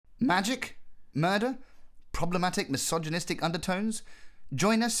Magic? Murder? Problematic misogynistic undertones?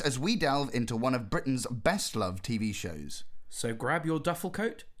 Join us as we delve into one of Britain's best-loved TV shows. So grab your duffel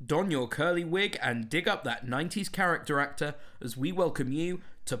coat, don your curly wig, and dig up that 90s character actor as we welcome you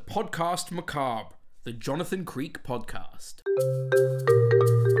to Podcast Macabre, the Jonathan Creek podcast.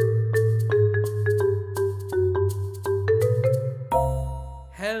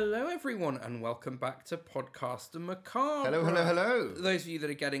 Hello everyone and welcome back to Podcast Macabre. Hello. Those of you that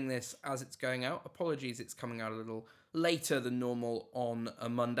are getting this as it's going out, apologies, it's coming out a little later than normal on a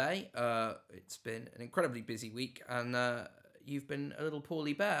Monday. It's been an incredibly busy week and you've been a little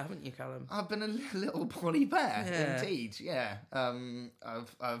poorly bear, haven't you, Callum? I've been a little poorly bear, indeed, yeah.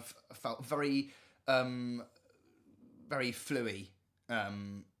 I've felt very fluey,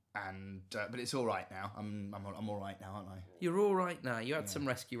 but it's all right now. I'm all right now, aren't I? You're all right now. You had some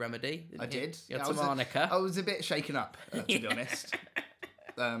rescue remedy, didn't I you? did. You had some arnica. I was a bit shaken up, to be honest.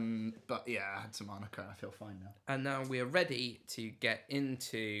 But yeah, I had some arnica. I feel fine now. And now we are ready to get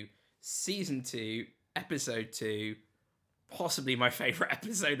into Season 2, Episode 2, possibly my favourite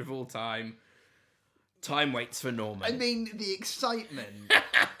episode of all time, Time Waits for Norman. I mean, the excitement.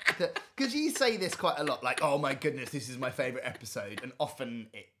 Because you say this quite a lot, like, oh my goodness, this is my favourite episode. And often,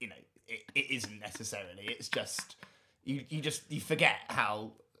 it isn't necessarily. It's just, you forget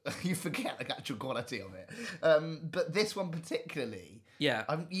how, you forget the actual quality of it. But this one particularly, yeah,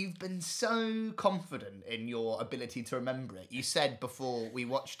 you've been so confident in your ability to remember it. You said before we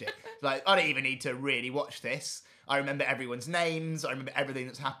watched it, like, I don't even need to really watch this. I remember everyone's names. I remember everything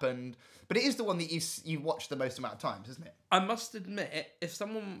that's happened. But it is the one that you've watched the most amount of times, isn't it? I must admit, if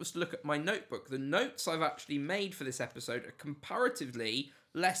someone was to look at my notebook, the notes I've actually made for this episode are comparatively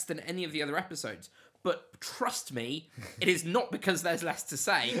less than any of the other episodes. But trust me, it is not because there's less to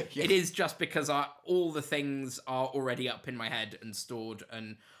say. Yeah. It is just because all the things are already up in my head and stored.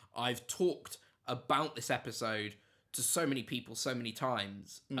 And I've talked about this episode to so many people so many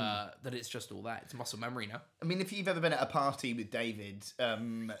times that it's just all that. It's muscle memory now. I mean, if you've ever been at a party with David,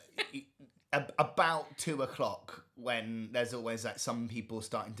 about 2:00, when there's always like some people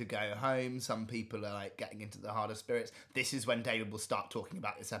starting to go home, some people are like getting into the harder spirits, this is when David will start talking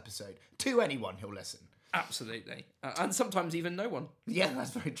about this episode to anyone who'll listen. Absolutely. And sometimes even no one. Yeah,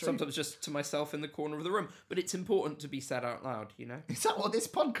 that's very true. Sometimes just to myself in the corner of the room. But it's important to be said out loud, you know? Is that what this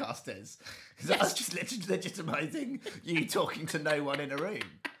podcast is? Is that us just legitimising you talking to no one in a room?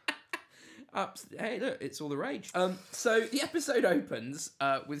 Hey, look, it's all the rage. So the episode opens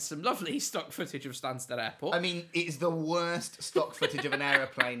with some lovely stock footage of Stansted Airport. I mean, it's the worst stock footage of an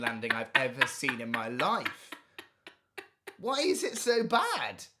aeroplane landing I've ever seen in my life. Why is it so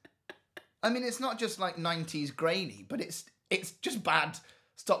bad? I mean, it's not just like 90s grainy, but it's just bad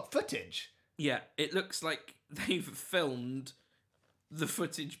stock footage. Yeah, it looks like they've filmed the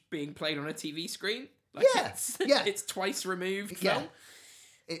footage being played on a TV screen. Like it's twice removed film. Yeah.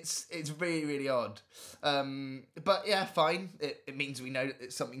 It's really, really odd. But yeah, fine. It means we know that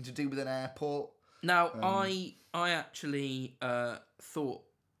it's something to do with an airport. Now, I actually thought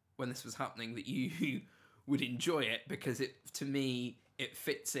when this was happening that you would enjoy it because to me it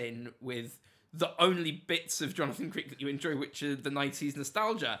fits in with the only bits of Jonathan Creek that you enjoy, which are the 90s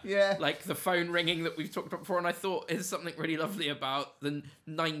nostalgia. Yeah. Like the phone ringing that we've talked about before, and I thought there's something really lovely about the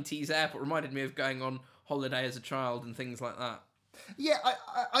 90s airport. Reminded me of going on holiday as a child and things like that. Yeah,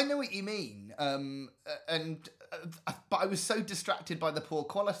 I know what you mean. But I was so distracted by the poor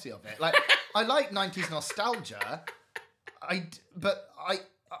quality of it. Like, I like 90s nostalgia, but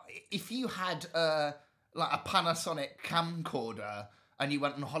if you had like a Panasonic camcorder and you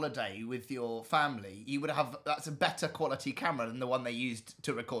went on holiday with your family, you would have, that's a better quality camera than the one they used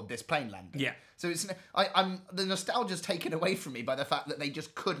to record this plane landing. Yeah. So the nostalgia's taken away from me by the fact that they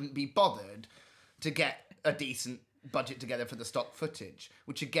just couldn't be bothered to get a decent budget together for the stock footage,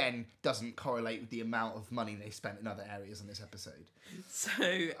 which again doesn't correlate with the amount of money they spent in other areas in this episode. So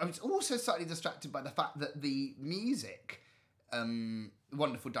I was also slightly distracted by the fact that the music,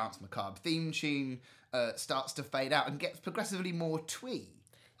 wonderful Dance Macabre theme tune, starts to fade out and gets progressively more twee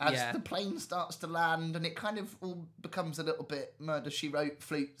as the plane starts to land, and it kind of all becomes a little bit Murder, She Wrote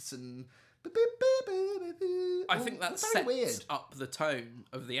flutes and... I think that sets up the tone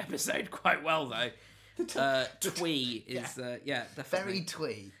of the episode quite well, though. Twee is, definitely. Very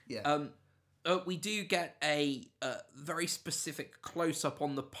twee, yeah. We do get a very specific close-up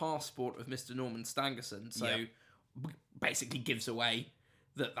on the passport of Mr. Norman Stangerson, so basically gives away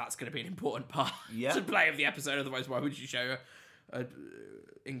that that's going to be an important part to play of the episode. Otherwise, why would you show a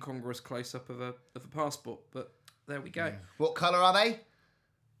incongruous close-up of a passport? But there we go. What colour are they?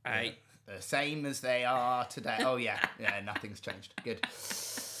 The same as they are today. Oh, yeah. Yeah, nothing's changed. Good.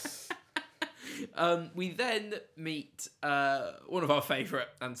 We then meet one of our favourite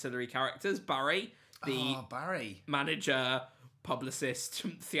ancillary characters, Barry, the Barry. manager, publicist,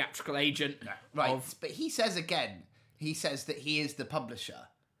 theatrical agent. Right, of- but he says that he is the publisher.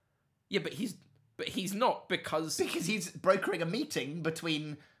 Yeah, but he's not because Because he's brokering a meeting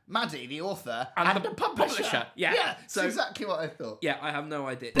between Maddie, the author, And and the the publisher. publisher, yeah. That's So- exactly what I thought. Yeah, I have no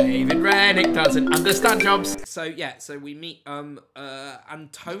idea. David Rennick doesn't understand jobs. So we meet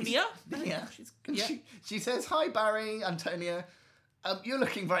Antonia. Yeah. She's, And yeah. she says, "Hi, Barry, Antonia. You're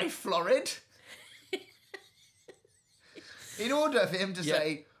looking very florid." In order for him to Yeah.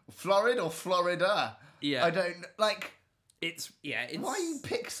 say florid or Florida, Yeah. I don't like. It's Why you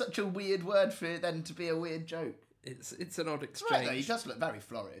pick such a weird word for it then to be a weird joke? it's an odd It's right though. He exchange. does look very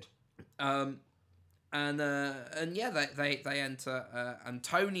florid. And yeah, they enter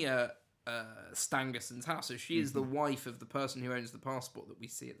Antonia Stangerson's house. So she is the wife of the person who owns the passport that we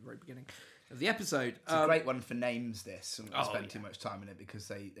see at the very beginning of the episode. It's a great one for names. This I won't spend yeah. too much time in it because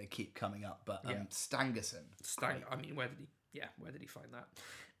they keep coming up. But Yeah. Stangerson. I mean, where did he find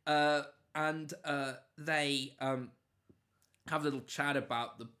that? And they have a little chat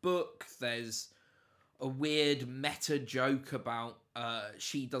about the book. There's a weird meta joke about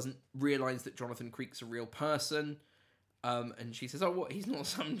she doesn't realise that Jonathan Creek's a real person. And she says, "Oh, what? He's not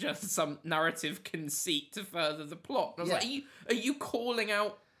just some narrative conceit to further the plot." And I was Yeah. like, "Are you calling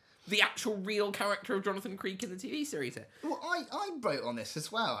out the actual real character of Jonathan Creek in the TV series here?" Well, I wrote on this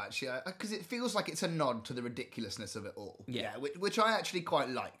as well, actually, because it feels like it's a nod to the ridiculousness of it all. Yeah. Which I actually quite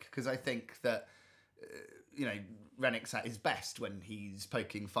like, because I think that, Rennick's at his best when he's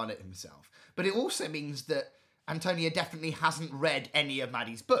poking fun at himself. But it also means that Antonia definitely hasn't read any of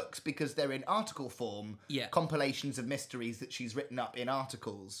Maddie's books, because they're in article form, Yeah. compilations of mysteries that she's written up in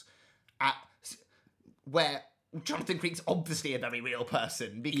articles, where Jonathan Creek's obviously a very real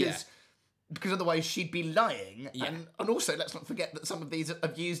person, because otherwise she'd be lying. Yeah. And also, let's not forget that some of these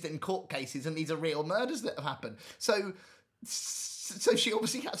are used in court cases, and these are real murders that have happened. So she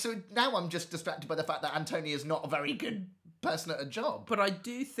obviously so now I'm just distracted by the fact that Antonia's not a very good person at a job. But I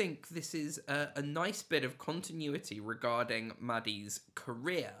do think this is a nice bit of continuity regarding Maddie's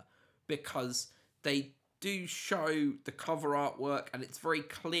career, because they do show the cover artwork, and it's very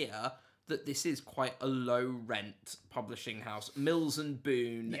clear that this is quite a low-rent publishing house, Mills and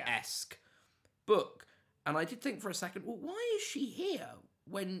Boone-esque book. And I did think for a second, well, why is she here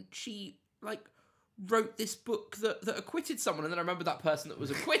when she, wrote this book that acquitted someone? And then I remember that person that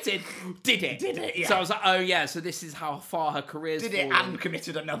was acquitted did it. Yeah. So I was like, oh yeah, so this is how far her career's Did it fallen. and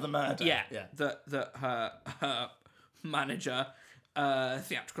committed another murder. Yeah. That her manager,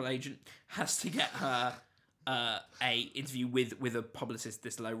 theatrical agent, has to get her a interview with a publicist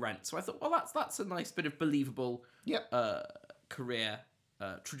this low rent. So I thought, well, that's a nice bit of believable career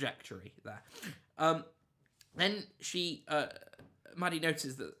trajectory there. Then Maddie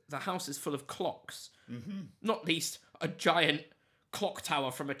notices that the house is full of clocks, not least a giant clock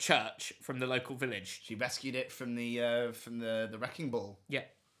tower from a church from the local village. She rescued it from the wrecking ball. Yeah.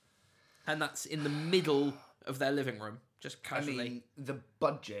 And that's in the middle of their living room, just casually. I mean, the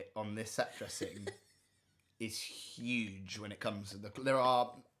budget on this set dressing is huge when it comes to there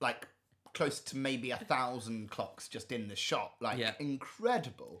are close to maybe 1,000 clocks just in the shop.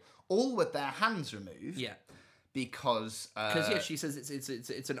 Incredible. All with their hands removed. Yeah. Because she says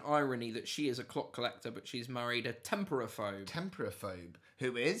it's an irony that she is a clock collector, but she's married a temperophobe. Temperophobe.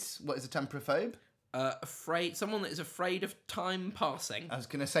 Who is? What is a temperophobe? Someone that is afraid of time passing. I was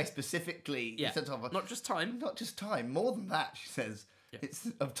going to say specifically. Yeah. Instead of Not just time. Not just time. More than that, she says. Yeah. It's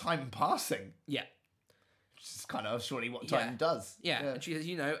of time passing. Yeah. Which is kind of surely what time Yeah. does. Yeah. And she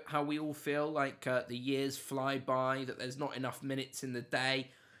says, how we all feel like the years fly by, that there's not enough minutes in the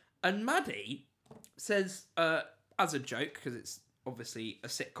day. And Maddie says, as a joke, because it's obviously a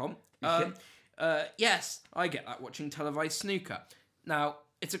sitcom, yes, I get that watching televised snooker. Now,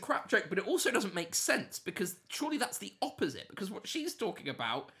 it's a crap joke, but it also doesn't make sense, because surely that's the opposite, because what she's talking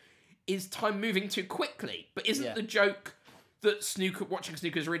about is time moving too quickly, but isn't the joke that watching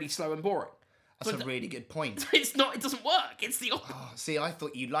snooker is really slow and boring? That's a really good point. It's not, it doesn't work, it's the opposite. Oh, see, I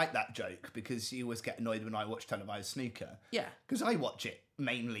thought you'd like that joke because you always get annoyed when I watch televised snooker. Yeah. Because I watch it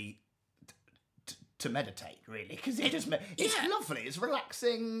mainly to meditate, really, because it's lovely, it's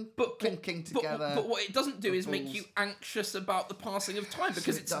relaxing, clinking together. But what it doesn't do is make balls. you anxious about the passing of time,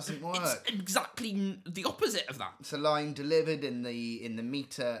 because it doesn't work. It's exactly the opposite of that. It's a line delivered in the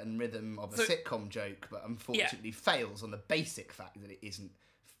meter and rhythm of a sitcom joke, but unfortunately fails on the basic fact that it isn't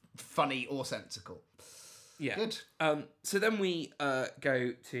funny or sensical. Yeah. Good. So then we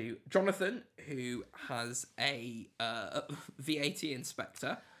go to Jonathan, who has a VAT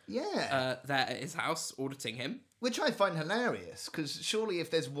inspector. there at his house auditing him. Which I find hilarious, because surely if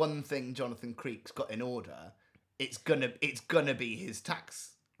there's one thing Jonathan Creek's got in order, it's gonna be his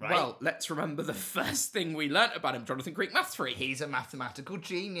tax, right? Well, let's remember the first thing we learnt about him, Jonathan Creek, maths freak. He's a mathematical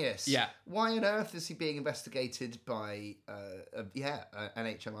genius. Yeah. Why on earth is he being investigated by an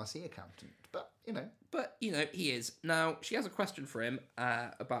HMRC accountant? But, you know. But, you know, he is. Now, she has a question for him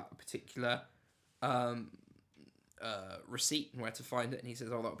about a particular receipt and where to find it. And he says,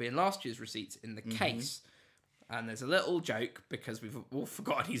 that'll be in last year's receipts in the case. And there's a little joke, because we've all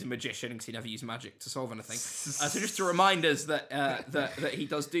forgotten he's a magician because he never used magic to solve anything. So just to remind us that that he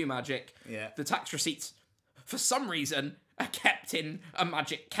does do magic, the tax receipts, for some reason, are kept in a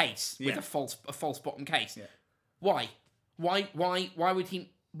magic case with a false bottom case. Yeah. Why? Why would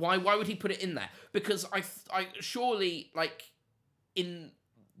he put it in there? Because I surely, like, in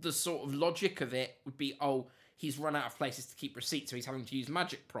the sort of logic of it would be, he's run out of places to keep receipts, so he's having to use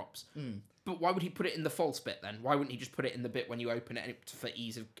magic props. But why would he put it in the false bit then? Why wouldn't he just put it in the bit when you open it for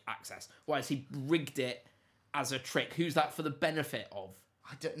ease of access? Why has he rigged it as a trick? Who's that for the benefit of?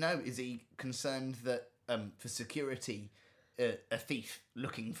 I don't know. Is he concerned that for security, a thief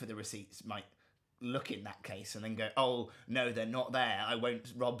looking for the receipts might look in that case and then go, oh, no, they're not there. I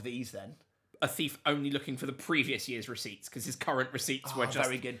won't rob these then. A thief only looking for the previous year's receipts because his current receipts were just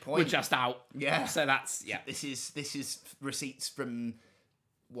very good point. Were just out. Yeah. So that's This is receipts from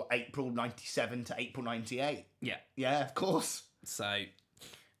April 97 to April 98. Yeah. Yeah, of course. So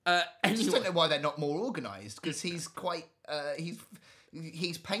I just don't know why they're not more organised, because he's quite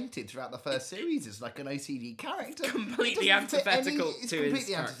he's painted throughout the first series as like an OCD character. Completely antithetical it's to completely his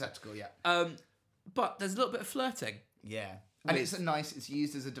character. antithetical, yeah. But there's a little bit of flirting. Yeah. And it's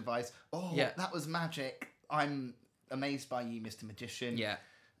used as a device. Oh, that was magic. I'm amazed by you, Mr. Magician. Yeah.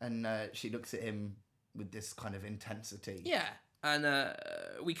 And she looks at him with this kind of intensity. Yeah. And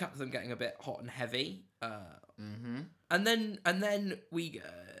we cut to them getting a bit hot and heavy. And then we...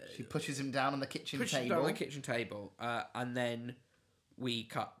 she pushes him down on the kitchen table. Pushes him down on the kitchen table. And then we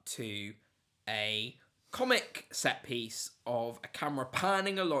cut to a comic set piece of a camera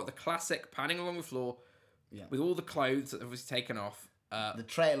panning along, the classic panning along the floor, with all the clothes that was taken off. The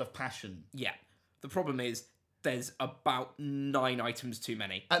Trail of Passion. Yeah. The problem is there's about 9 items too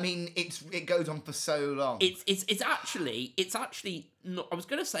many. I mean, it goes on for so long. It's actually not, I was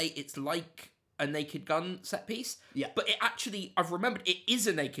going to say it's like a Naked Gun set piece. Yeah. But it actually, I've remembered, it is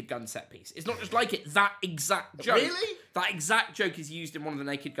a Naked Gun set piece. It's not just like it. That exact joke. Really? That exact joke is used in one of the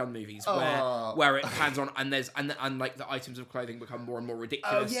Naked Gun movies where it pans on and like the items of clothing become more and more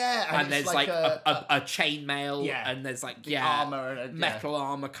ridiculous. Oh yeah. And there's like a chainmail. Yeah. And there's like armor and metal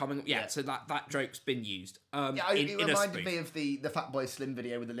armor coming. Yeah. So that joke's been used. It reminded me of the Fatboy Slim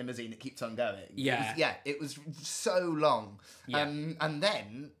video with the limousine that keeps on going. Yeah. It was so long. Yeah. And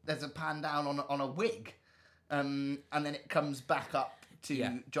then there's a pan down on a wig. And then it comes back up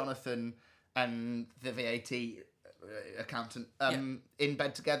to Jonathan and the VAT accountant in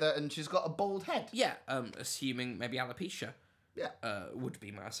bed together, and she's got a bald head. Yeah, assuming maybe alopecia. Yeah. Would be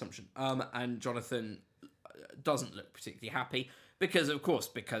my assumption. And Jonathan doesn't look particularly happy because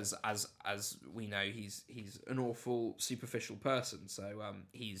as we know, he's an awful superficial person. So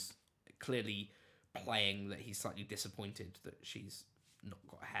he's clearly playing that he's slightly disappointed that she's not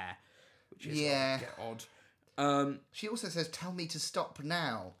got hair, which is a bit odd. She also says, "Tell me to stop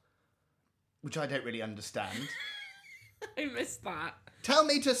now," which I don't really understand. I missed that. Tell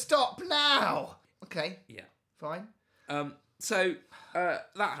me to stop now. Okay. Yeah. Fine. So that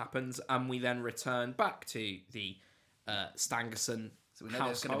happens, and we then return back to the Stangerson So we know household.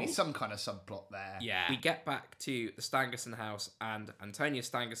 there's going to be some kind of subplot there. Yeah. We get back to the Stangerson house, and Antonia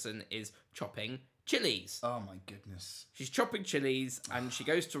Stangerson is chopping chilies. Oh my goodness. She's chopping chilies, and she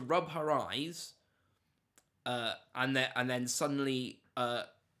goes to rub her eyes, and then suddenly,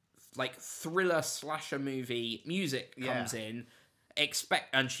 like thriller slasher movie music comes in.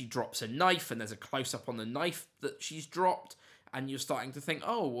 And she drops a knife, and there's a close up on the knife that she's dropped, and you're starting to think,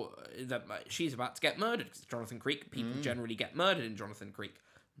 that she's about to get murdered because Jonathan Creek. People generally get murdered in Jonathan Creek,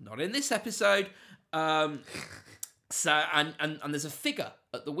 not in this episode. So and there's a figure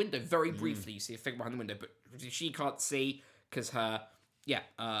at the window. Very briefly, you see a figure behind the window, but she can't see because her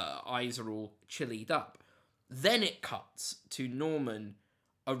eyes are all chillied up. Then it cuts to Norman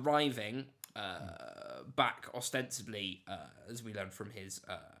arriving back ostensibly, as we learn from his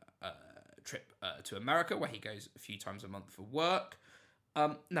trip to America, where he goes a few times a month for work.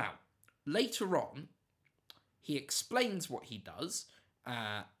 Now, later on, he explains what he does,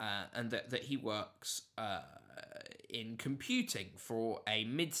 and that he works in computing for a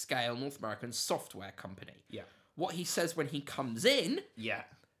mid-scale North American software company. Yeah. What he says when he comes in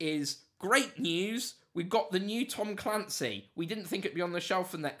is great news. We got the new Tom Clancy. We didn't think it'd be on the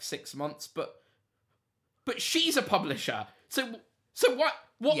shelf for the next 6 months, but she's a publisher. So what?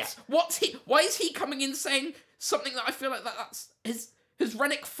 What's he? Why is he coming in saying something that I feel like that's has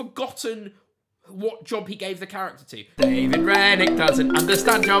Rennick forgotten what job he gave the character to? David Rennick doesn't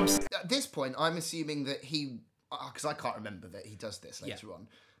understand jobs. At this point, I'm assuming that because I can't remember that he does this later on.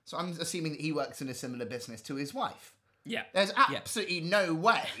 So I'm assuming that he works in a similar business to his wife. Yeah. There's absolutely no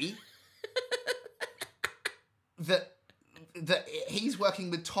way that he's working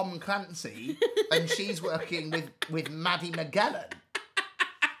with Tom Clancy and she's working with Maddie Magellan.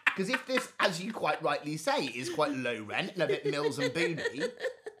 Because if this, as you quite rightly say, is quite low rent and a bit Mills and Booney,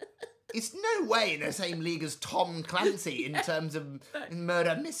 it's no way in the same league as Tom Clancy in terms of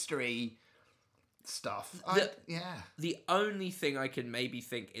murder mystery stuff. The only thing I can maybe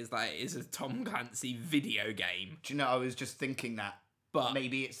think is that it is a Tom Clancy video game. Do you know, I was just thinking that. But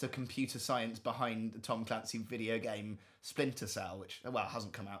maybe it's the computer science behind the Tom Clancy video game Splinter Cell, which,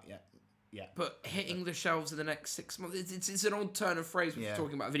 hasn't come out yet. Yeah. But hitting the shelves in the next 6 months, it's an odd turn of phrase when you're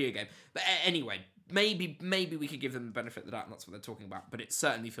talking about a video game. But anyway, maybe we could give them the benefit of the doubt and that's what they're talking about. But it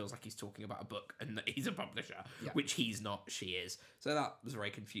certainly feels like he's talking about a book and that he's a publisher, which he's not, she is. So that was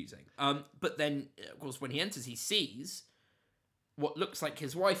very confusing. But then, of course, when he enters, he sees what looks like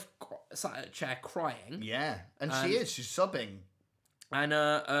his wife sat at a chair crying. Yeah, and she's sobbing. And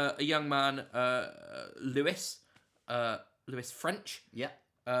a young man, Lewis French. Yeah.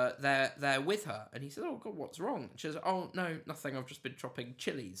 They're with her, and he says, "Oh God, what's wrong?" And she says, "Oh no, nothing. I've just been chopping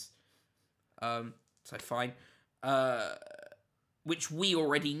chilies." So fine. Which we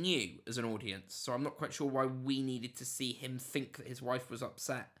already knew as an audience, so I'm not quite sure why we needed to see him think that his wife was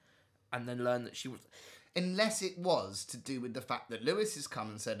upset, and then learn that she was. Unless it was to do with the fact that Lewis has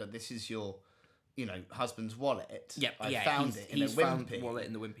come and said, "Oh, this is your, husband's wallet. I found it in a wimpy. Found wallet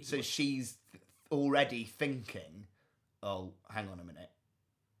in the wimpy. So she's already thinking, oh, hang on a minute.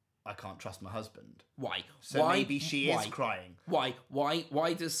 I can't trust my husband. Why? So maybe she is crying. Why?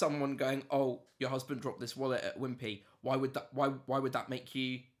 Why does someone going, oh, your husband dropped this wallet at Wimpy? Why would that make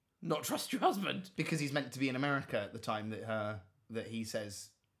you not trust your husband? Because he's meant to be in America at the time that he says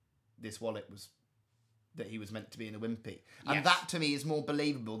this wallet was. That he was meant to be in a wimpy. And that, to me, is more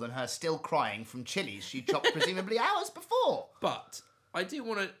believable than her still crying from chilies she chopped presumably hours before. But I do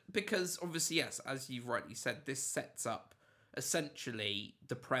want to... Because, obviously, yes, as you've rightly said, this sets up, essentially,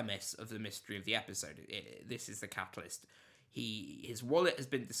 the premise of the mystery of the episode. This is the catalyst. His wallet has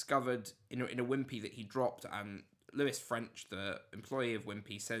been discovered in a wimpy that he dropped, and Lewis French, the employee of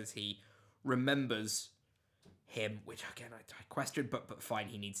Wimpy, says he remembers him, which, again, I questioned, but fine,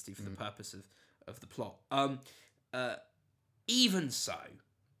 he needs to for the purpose of the plot. Even so,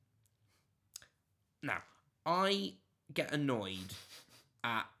 now I get annoyed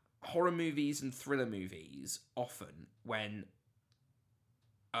at horror movies and thriller movies often when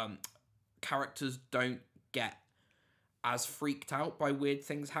characters don't get as freaked out by weird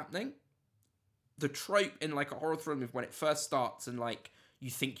things happening. The trope in like a horror thriller movie when it first starts and like you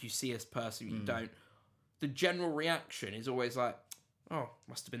think you see this person, you don't. The general reaction is always like, oh,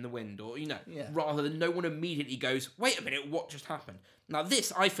 must have been the wind, or, rather than no one immediately goes, wait a minute, what just happened? Now,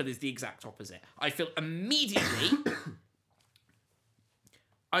 this, I feel, is the exact opposite. I feel immediately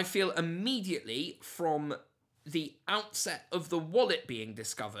from the outset of the wallet being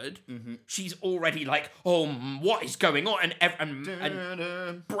discovered, she's already like, oh, what is going on?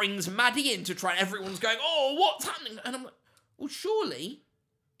 And brings Maddie in to try, and everyone's going, oh, what's happening? And I'm like, well, surely...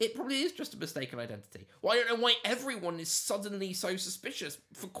 it probably is just a mistaken identity. Well, I don't know why everyone is suddenly so suspicious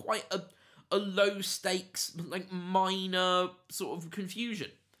for quite a low stakes, like minor sort of confusion.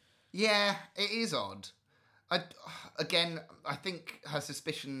 Yeah, it is odd. I think her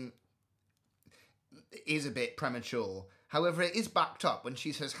suspicion is a bit premature. However, it is backed up when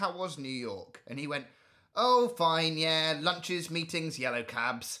she says, how was New York? And he went, oh, fine, yeah, lunches, meetings, yellow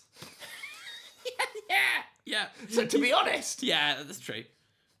cabs. Yeah. So to be honest... yeah, that's true.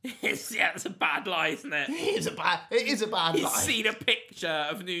 It's a bad lie, isn't it? It is a bad lie. He's seen a picture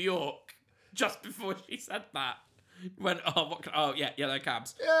of New York just before she said that. Went, yellow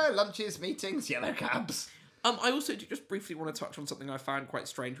cabs. Yeah, lunches, meetings, yellow cabs. I also do just briefly want to touch on something I found quite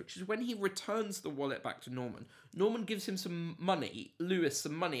strange, which is when he returns the wallet back to Norman. Norman gives him some money, Lewis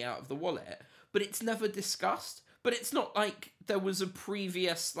some money out of the wallet, but it's never discussed. But it's not like there was a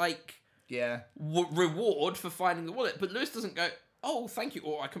previous, reward for finding the wallet. But Lewis doesn't go, oh, thank you,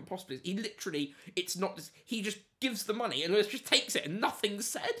 or I can possibly... He literally, it's not... He just gives the money, and Lewis just takes it, and nothing's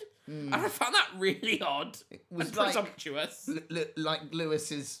said. And I found that really odd. It was and presumptuous. Like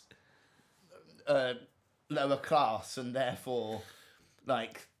Lewis is lower class, and therefore,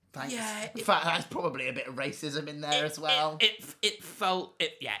 like, Thanks. Yeah, In fact, there's probably a bit of racism in there as well. It felt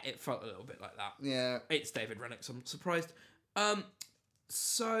a little bit like that. Yeah. It's David Rennick, so I'm surprised.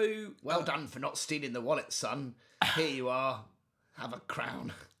 So Well done for not stealing the wallet, son. Here you are. Have a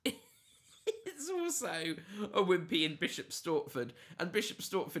crown. it's also a wimpy in Bishop Stortford, and Bishop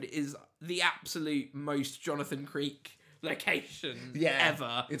Stortford is the absolute most Jonathan Creek location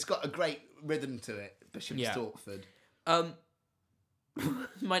ever. It's got a great rhythm to it, Bishop Stortford.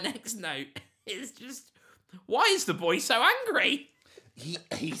 My next note is just, why is the boy so angry?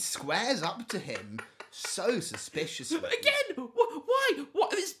 He squares up to him so suspiciously. Again, why?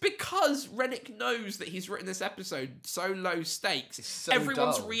 What? It's because Rennick knows that he's written this episode so low stakes. It's so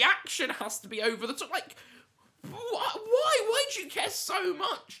Everyone's dull. reaction has to be over the top. Like, why? Why do you care so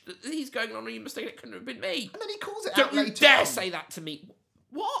much that he's going on? Are you mistaken? It couldn't have been me. And then he calls it Don't out you later dare on. say that to me.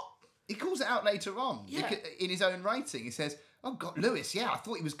 What? He calls it out later on. Yeah. In his own writing, he says, "Oh God, Lewis, I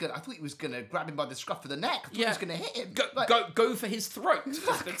thought he was gonna grab him by the scruff of the neck. I thought he was gonna hit him. Go for his throat. Is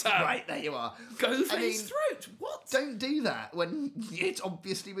the term. Right, there you are. Go for his throat. What? Don't do that when it's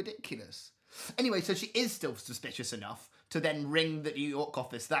obviously ridiculous." Anyway, so she is still suspicious enough to then ring the New York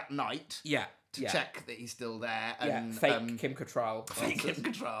office that night to check that he's still there. And, fake Kim Cattrall. Fake Kim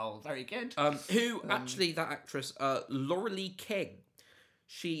Cattrall. Very good. Who actually, that actress, Laura Lee King,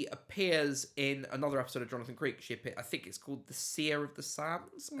 she appears in another episode of Jonathan Creek. I think it's called The Seer of the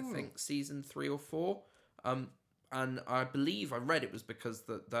Sands. I think season 3 or 4. And I believe I read it was because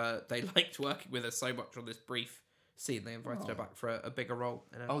they liked working with her so much on this brief scene. They invited her back for a bigger role.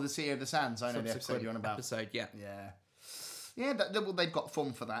 The Seer of the Sands. I know the episode you're on about. Yeah. Yeah, they've got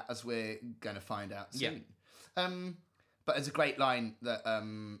fun for that, as we're going to find out soon. But there's a great line that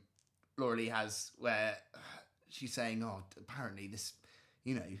Laura Lee has where she's saying, "Oh, apparently this,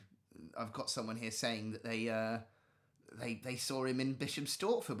 I've got someone here saying that they saw him in Bishop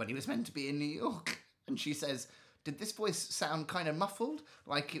Stortford when he was meant to be in New York." And she says, "Did this voice sound kind of muffled,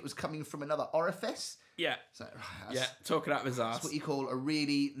 like it was coming from another orifice?" Yeah. So, talking out of his ass. That's what you call a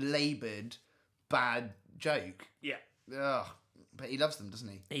really laboured, bad joke. Yeah. Ugh. But he loves them, doesn't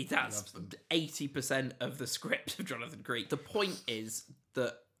he? He does. 80% of the script of Jonathan Creek. The point is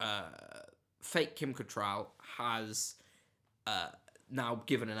that fake Kim Cattrall has now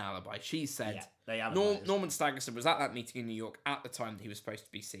given an alibi. She said Norman Stangerson was at that meeting in New York at the time that he was supposed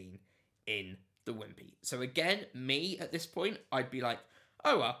to be seen in the Wimpy. So again, me at this point, I'd be like,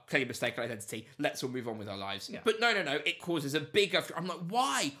 oh well, clearly mistaken identity. Let's all move on with our lives. Yeah. But no. It causes a big. I'm like,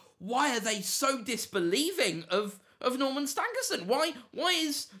 why? Why are they so disbelieving of Norman Stangerson? Why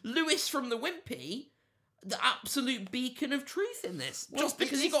is Lewis from the Wimpy the absolute beacon of truth in this? Well, just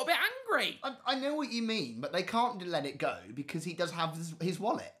because he got a bit angry. I know what you mean, but they can't let it go because he does have his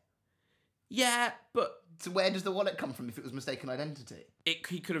wallet. Yeah, but so where does the wallet come from if it was mistaken identity?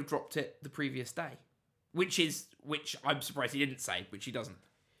 He could have dropped it the previous day. Which I'm surprised he didn't say, which he doesn't.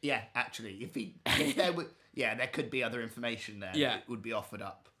 Yeah, actually, if there could be other information there that would be offered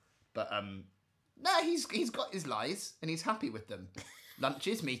up. But no, he's got his lies and he's happy with them.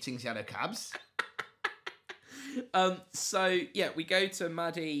 Lunches, meetings, yellow cabs. So we go to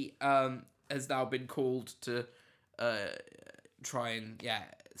Maddie. Has now been called to try and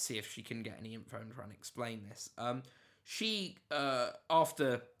see if she can get any info and try and explain this. She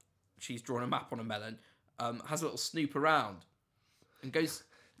after she's drawn a map on a melon. Has a little snoop around and goes.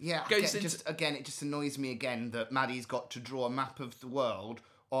 Yeah, it just annoys me again that Maddie's got to draw a map of the world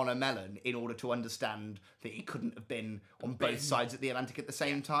on a melon in order to understand that he couldn't have been on both sides of the Atlantic at the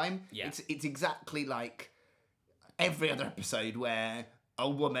same time. Yeah. It's exactly like every other episode where a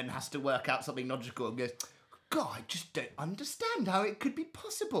woman has to work out something logical and goes, "God, I just don't understand how it could be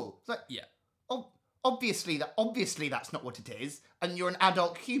possible." It's like, obviously that's not what it is, and you're an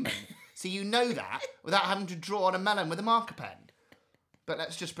adult human. So you know that without having to draw on a melon with a marker pen. But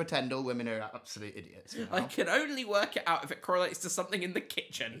let's just pretend all women are absolute idiots. You know? I can only work it out if it correlates to something in the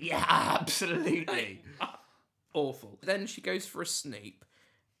kitchen. Yeah, absolutely. Awful. Then she goes for a snoop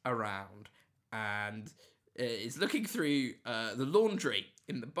around and is looking through the laundry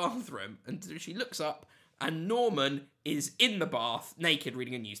in the bathroom. And she looks up and Norman is in the bath, naked,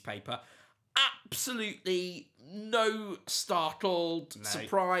 reading a newspaper. Absolutely no startled,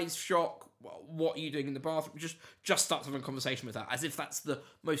 surprise, shock. What are you doing in the bathroom? Just starts having a conversation with her as if that's the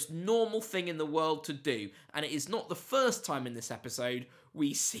most normal thing in the world to do. And it is not the first time in this episode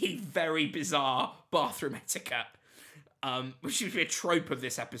we see very bizarre bathroom etiquette, which should be a trope of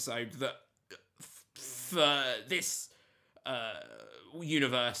this episode that for this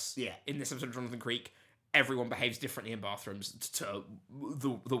universe in this episode of Jonathan Creek, everyone behaves differently in bathrooms to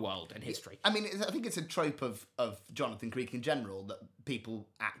the world and history. I mean, I think it's a trope of Jonathan Creek in general that people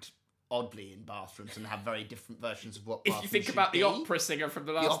act oddly in bathrooms and have very different versions of what If bathrooms you think should about be. the opera singer from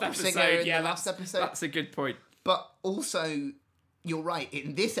the last opera episode, singer in yeah, the last episode. That's a good point. But also, you're right,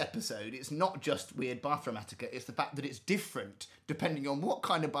 in this episode, it's not just weird bathroom etiquette, it's the fact that it's different depending on what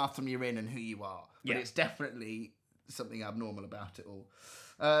kind of bathroom you're in and who you are. But Yeah. it's definitely something abnormal about it all.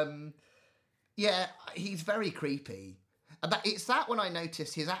 Yeah, he's very creepy. And it's that when I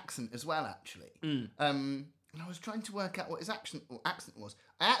noticed his accent as well, actually. And I was trying to work out what his accent was.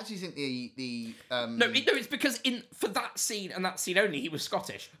 I actually think the No, it's because for that scene and that scene only, he was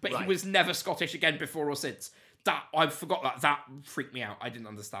Scottish, but he Right. was never Scottish again before or since. That I forgot that. That freaked me out. I didn't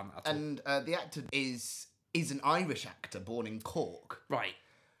understand that at all. And the actor is an Irish actor born in Cork, Right.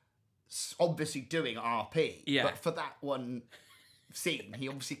 obviously doing RP. Yeah. But for that one scene, he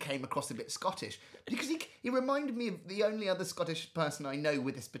obviously came across a bit Scottish because he reminded me of the only other Scottish person I know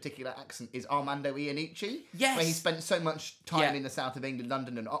with this particular accent is Armando Iannucci. Yes. Where he spent so much time Yeah. in the south of England,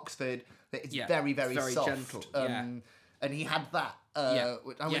 London and Oxford, that it's Yeah. very, very, Very soft. gentle, yeah. And he had that. Yeah.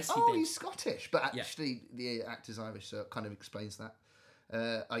 Which I Yes, went, he oh, did. he's Scottish. But actually, the actor's Irish, so it kind of explains that.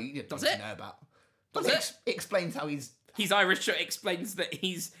 You didn't Does need to it? know about. Does Well, it? Explains how he's... He's Irish, so it explains that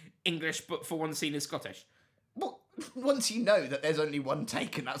he's English, but for one scene is Scottish. Well, once you know that there's only one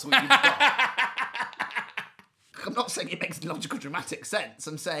take and that's all you've got. I'm not saying it makes logical, dramatic sense.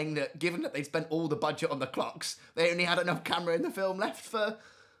 I'm saying that given that they spent all the budget on the clocks, they only had enough camera in the film left for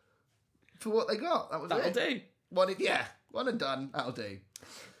what they got. That was That'll it. do. One and done. That'll do.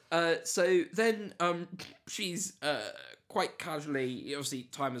 So then she's quite casually, obviously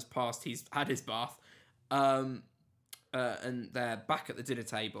time has passed, he's had his bath, and they're back at the dinner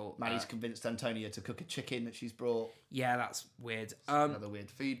table. Maddie's convinced Antonia to cook a chicken that she's brought. Yeah, that's weird. Another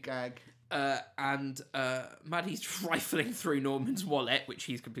weird food gag. And Maddie's rifling through Norman's wallet, which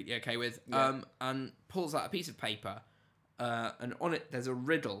he's completely okay with, and pulls out a piece of paper, and on it there's a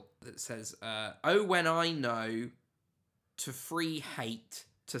riddle that says, "Oh, when I know to free hate,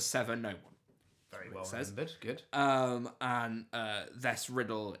 to sever no one." Very well says. remembered. Good. And this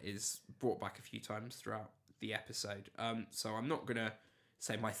riddle is brought back a few times throughout the episode. So I'm not gonna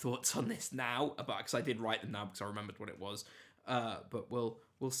say my thoughts on this now, because I did write them now because I remembered what it was. But we'll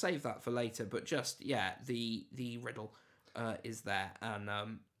save that for later. But just the riddle is there,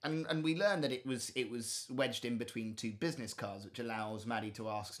 And we learn that it was wedged in between two business cards, which allows Maddie to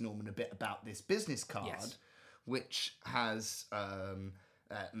ask Norman a bit about this business card, Yes. which has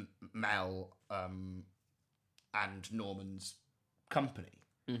Mel and Norman's company,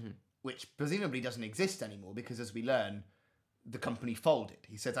 which presumably doesn't exist anymore because, as we learn, the company folded.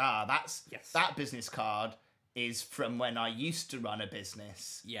 He says, that's Yes. that business card is from when I used to run a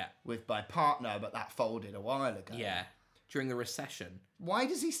business yeah, with my partner, but that folded a while ago. yeah, during the recession. Why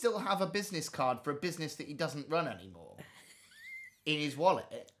does he still have a business card for a business that he doesn't run anymore in his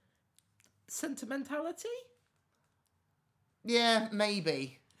wallet? Sentimentality? Yeah,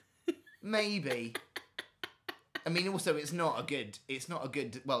 maybe. Maybe. I mean, also, it's not a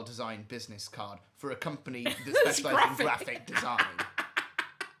good, well-designed business card for a company that specialises in graphic design.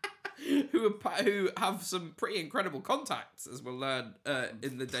 who have some pretty incredible contacts, as we'll learn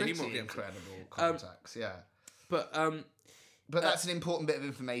in the Daily Pretty Morgan. incredible contacts, yeah. But But that's an important bit of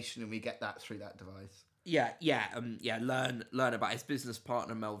information, and we get that through that device. learn about his business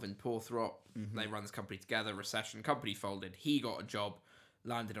partner Melvin Porthrop. They run this company together. Recession, company folded. He got a job,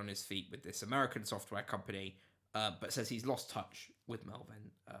 landed on his feet with this American software company, but says he's lost touch with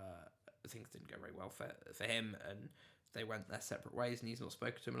Melvin. Things didn't go very well for him, and they went their separate ways, and he's not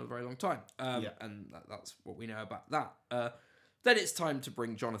spoken to him in a very long time. And that's what we know about that. Then it's time to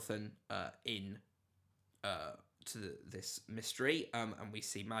bring Jonathan in to this mystery, and we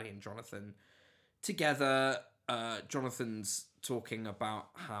see Maddie and Jonathan together. Jonathan's talking about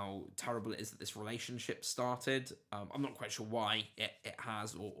how terrible it is that this relationship started. I'm not quite sure why it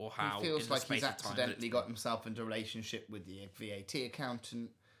has or how. He feels in the like space he's of time that accidentally it's got himself into a relationship with the VAT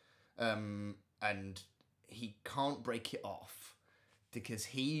accountant, and he can't break it off because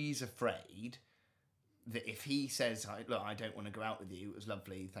he's afraid that if he says, "Look, I don't want to go out with you. It was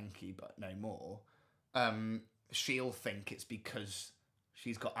lovely, thank you, but no more," she'll think it's because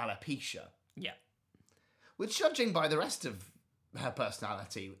she's got alopecia. Yeah. Which, judging by the rest of her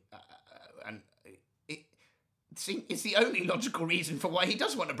personality, and it's the only logical reason for why he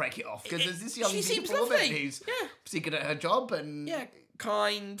does want to break it off. Because there's this young she seems beautiful woman lovely. who's Yeah. secret at her job and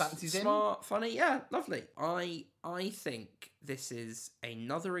kind, fancies him. smart, funny. Yeah, lovely. I think this is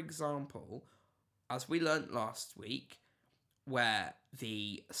another example, as we learnt last week, where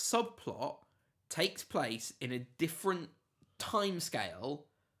the subplot takes place in a different time scale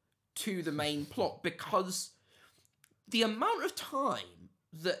to the main plot, because the amount of time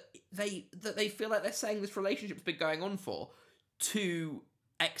that they feel like they're saying this relationship's been going on for to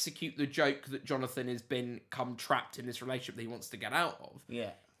execute the joke that Jonathan has become trapped in this relationship that he wants to get out of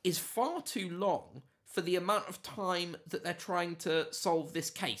is far too long for the amount of time that they're trying to solve this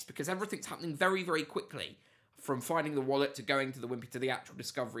case, because everything's happening very, very quickly. From finding the wallet to going to the Wimpy to the actual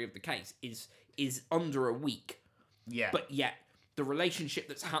discovery of the case is under a week. Yeah. But yet the relationship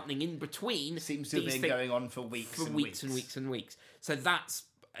that's happening in between seems to have been going on for weeks and weeks. and weeks and weeks. So that's,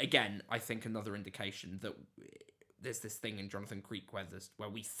 again, I think another indication that there's this thing in Jonathan Creek where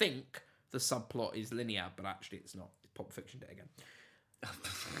we think the subplot is linear, but actually it's not. It's Pulp Fiction it again.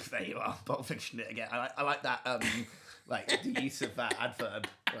 There you are, Pulp Fiction it again. I like that, like the use of that adverb.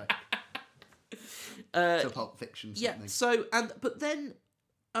 To Pulp Fiction. Something. Yeah. So but then,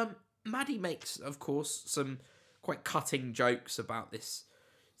 Maddie makes, of course, some quite cutting jokes about this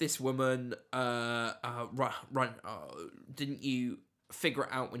woman. Didn't you figure it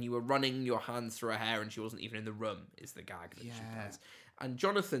out when you were running your hands through her hair and she wasn't even in the room? Is the gag that she plays. And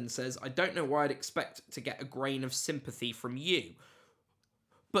Jonathan says, "I don't know why I'd expect to get a grain of sympathy from you."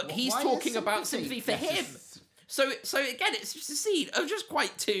 But he's talking about sympathy for him. So again, it's just a scene of just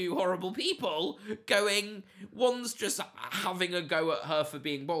quite two horrible people going, one's just having a go at her for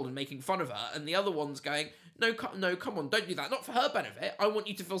being bold and making fun of her, and the other one's going, no, come on, don't do that. Not for her benefit. I want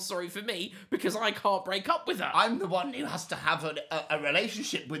you to feel sorry for me because I can't break up with her. I'm the one who has to have a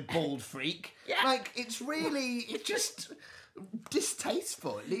relationship with Bald Freak. Yeah. Like, it's just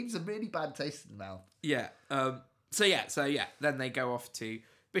distasteful. It leaves a really bad taste in the mouth. Yeah. So yeah. Then they go off to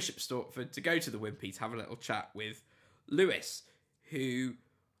Bishop Stortford to go to the Wimpy to have a little chat with Lewis, who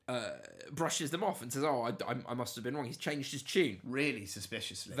brushes them off and says, "Oh, I must have been wrong. He's changed his tune." Really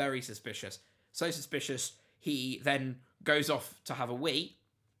suspiciously. Very suspicious. So suspicious, he then goes off to have a wee.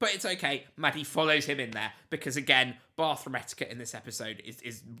 But it's okay. Maddie follows him in there because, again, bathroom etiquette in this episode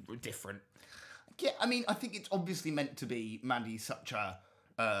is different. Yeah, I mean, I think it's obviously meant to be Maddie's such a,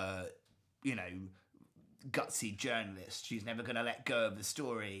 gutsy journalist. She's never going to let go of the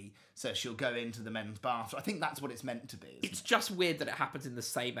story, so she'll go into the men's bathroom. I think that's what it's meant to be. It's just weird that it happens in the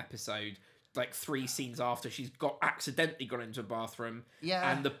same episode, like 3 scenes after she's accidentally gone into a bathroom.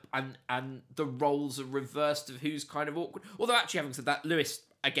 Yeah. And the roles are reversed of who's kind of awkward. Although, actually, having said that, Lewis,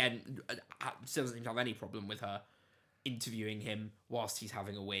 again, still doesn't seem to have any problem with her interviewing him whilst he's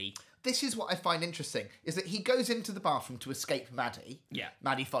having a wee. This is what I find interesting, is that he goes into the bathroom to escape Maddie. Yeah.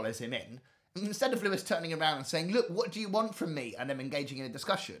 Maddie follows him in. And instead of Lewis turning around and saying, "Look, what do you want from me?" and them engaging in a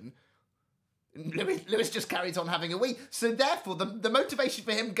discussion, Lewis just carries on having a wee. So therefore, the motivation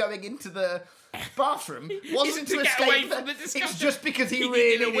for him going into the bathroom wasn't to escape away from the discussion. It's just because he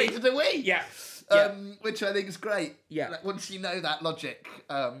really needed a wee. Yeah. Which I think is great. Yeah. Like, once you know that logic,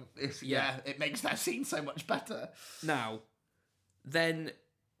 it makes that scene so much better. Now, then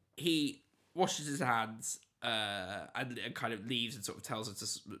he washes his hands and kind of leaves and sort of tells her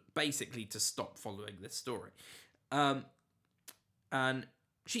to stop following this story. And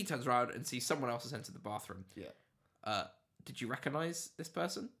she turns around and sees someone else has entered the bathroom. Yeah. Did you recognise this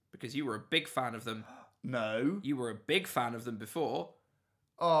person? Because you were a big fan of them. No. You were a big fan of them before.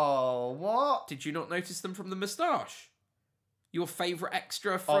 Oh, what? Did you not notice them from the moustache? Your favourite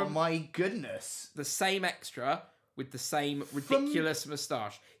extra from... Oh, my goodness. The same extra with the same ridiculous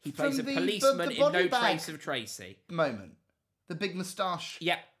moustache. He plays a the policeman in No bag Trace of Tracy. Moment. The big moustache.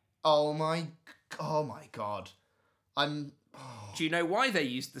 Yeah. Oh my God. Do you know why they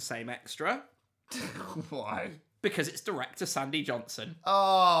used the same extra? Why? Because it's director Sandy Johnson.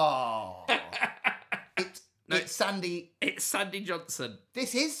 Oh. It's Sandy. It's Sandy Johnson.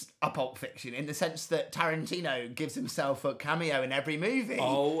 This is a Pulp Fiction in the sense that Tarantino gives himself a cameo in every movie.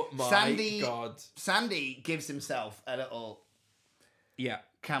 Oh my God. Sandy gives himself a little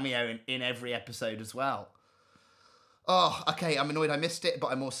cameo in every episode as well. Oh, okay, I'm annoyed I missed it, but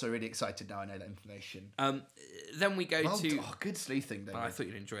I'm also really excited now I know that information. Then we go to... Oh, good sleuthing, David. I thought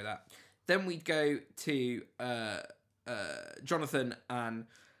you'd enjoy that. Then we go to Jonathan and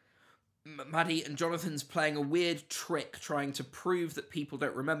Maddie, and Jonathan's playing a weird trick trying to prove that people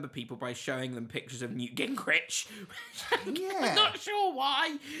don't remember people by showing them pictures of Newt Gingrich. I'm not sure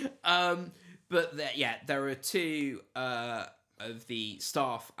why. But there are 2 of the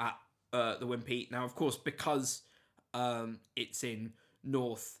staff at the Wimpy. Now, of course, because it's in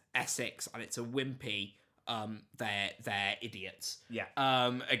North Essex and it's a Wimpy, they're idiots. Yeah.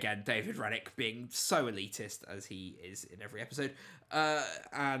 Again, David Rennick being so elitist as he is in every episode.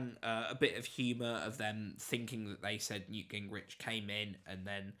 And a bit of humour of them thinking that they said Newt Gingrich came in and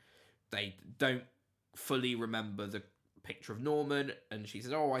then they don't fully remember the picture of Norman, and she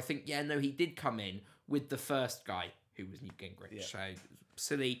says, "Oh, I think he did come in with the first guy who was Newt Gingrich." Yeah. So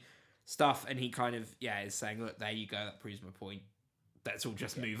silly stuff, and he kind of is saying, "Look, there you go. That proves my point. Let's all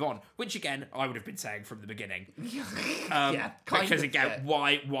just move on." Which again, I would have been saying from the beginning. Because again,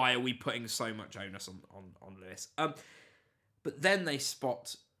 why are we putting so much onus on Lewis? But then they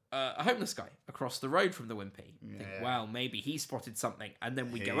spot a homeless guy across the road from the Wimpy. Think, well, maybe he spotted something, and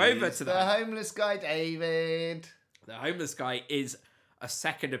then we go over to the homeless guy, David. The homeless guy is a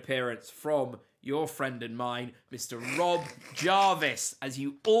second appearance from your friend and mine, Mr. Rob Jarvis, as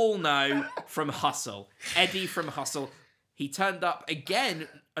you all know from Hustle. Eddie from Hustle. He turned up again,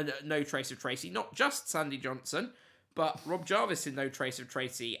 No Trace of Tracy, not just Sandy Johnson, but Rob Jarvis in No Trace of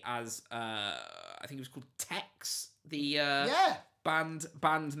Tracy as, I think he was called Tex, the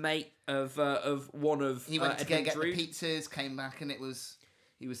bandmate of one of He went to go Edmund get Drood. the pizzas, came back, and he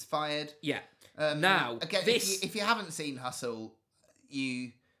was fired. Yeah. Now, again, if you haven't seen Hustle,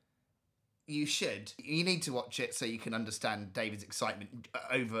 you should. You need to watch it so you can understand David's excitement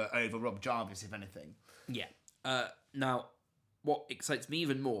over Rob Jarvis, if anything. Yeah. Now, what excites me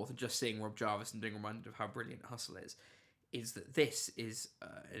even more than just seeing Rob Jarvis and being reminded of how brilliant Hustle is that this is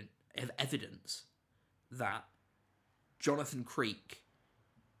evidence that Jonathan Creek,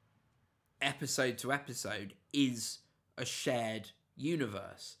 episode to episode, is a shared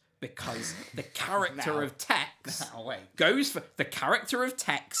universe. Because the character of Tex goes for the character of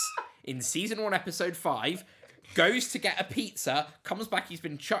Tex in season 1, episode 5, goes to get a pizza, comes back, he's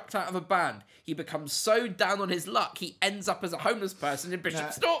been chucked out of a band. He becomes so down on his luck, he ends up as a homeless person in Bishop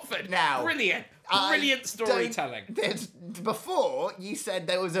Stortford. Now, brilliant storytelling. Before, you said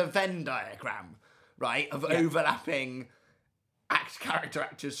there was a Venn diagram, right, of overlapping character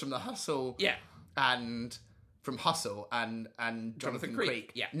actors from the Hustle and from Hustle and Jonathan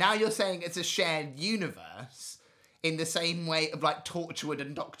Creek. Yeah. Now you're saying it's a shared universe in the same way of like Torchwood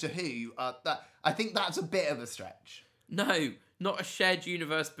and Doctor Who. I think that's a bit of a stretch. No, not a shared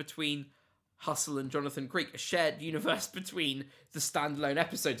universe between Hustle and Jonathan Creek. A shared universe between the standalone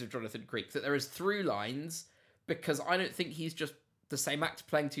episodes of Jonathan Creek. That there is through lines, because I don't think he's just the same actor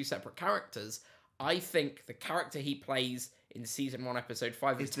playing two separate characters. I think the character he plays in season 1, episode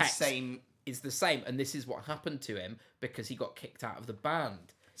 5 It's the same. Is the same, and this is what happened to him because he got kicked out of the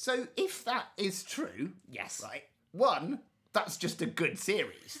band. So if that is true, yes, right? One, that's just a good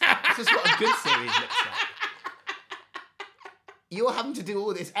series. That's just what a good series looks like. You're having to do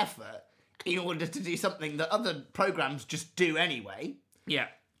all this effort in order to do something that other programs just do anyway. Yeah.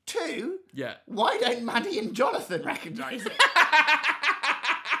 2, yeah. Why don't Maddie and Jonathan recognise it?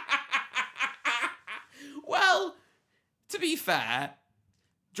 Well, to be fair,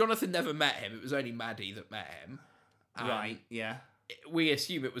 Jonathan never met him. It was only Maddie that met him. Right, yeah. We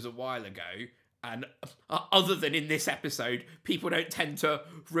assume it was a while ago. And other than in this episode, people don't tend to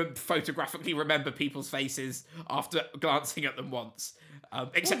photographically remember people's faces after glancing at them once.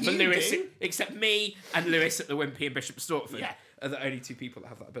 Except for Lewis. Do. Except me and Lewis at the Wimpy and Bishop Stortford. Yeah. Are the only two people that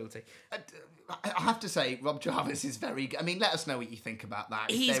have that ability. I have to say, Rob Jarvis is very good. I mean, let us know what you think about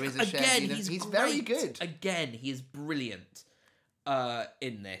that. He's Very good. Again, he is brilliant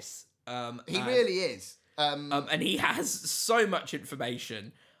in this. He really is. And he has so much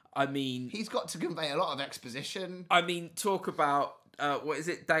information. I mean... He's got to convey a lot of exposition. I mean, talk about... what is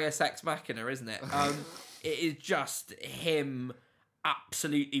it? Deus Ex Machina, isn't it? It is just him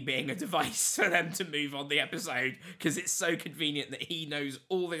absolutely being a device for them to move on the episode, because it's so convenient that he knows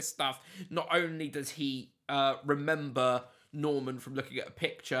all this stuff. Not only does he remember Norman from looking at a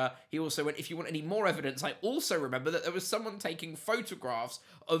picture, he also went, if you want any more evidence, I also remember that there was someone taking photographs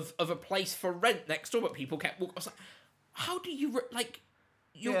of a place for rent next door, but people kept walking. I was like, how do you...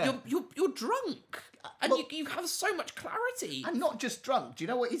 You're drunk, and you have so much clarity. And not just drunk. Do you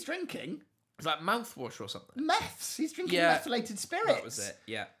know what he's drinking? It's like mouthwash or something. Meths. He's drinking methylated spirits. That was it.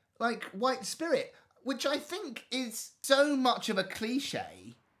 Yeah. Like white spirit, which I think is so much of a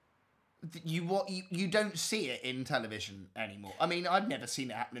cliche that you don't see it in television anymore. I mean, I've never seen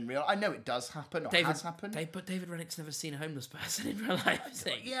it happen in real. I know it does happen or has happened. But David Rennick's never seen a homeless person in real life, has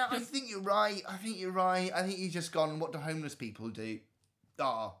he? Yeah, I think you're right. I think you've just gone, what do homeless people do?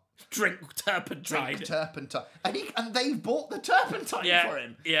 Drink turpentine. And they've bought the turpentine for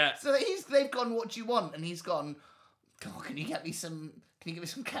him. Yeah. So they've gone, what do you want? And he's gone, oh, can you give me some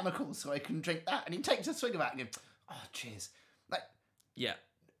chemicals so I can drink that? And he takes a swig of that and goes, oh, cheers. Like, yeah.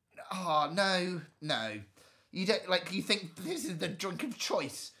 Oh, no. You don't, like, you think this is the drink of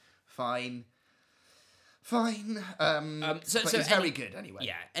choice. Fine. So it's very good anyway.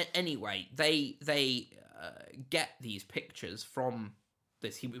 Yeah. Anyway, they get these pictures from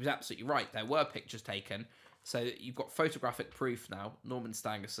this. He was absolutely right. There were pictures taken. So you've got photographic proof now. Norman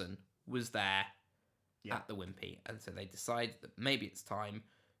Stangerson was there at the Wimpy. And so they decided that maybe it's time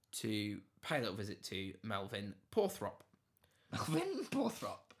to pay a little visit to Melvin Porthrop. Melvin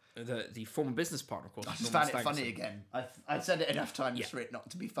Porthrop? The former business partner, of course. I just found it funny again. I've said it enough times for it not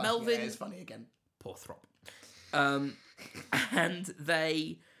to be funny. Melvin it's funny again. Porthrop. And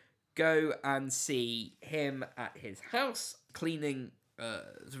they go and see him at his house, cleaning,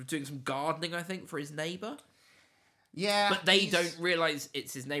 sort of doing some gardening, I think, for his neighbour. Yeah. But they don't realise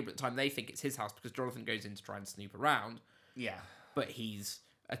it's his neighbour at the time. They think it's his house because Jonathan goes in to try and snoop around. Yeah. But he's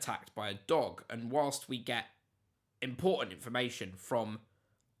attacked by a dog. And whilst we get important information from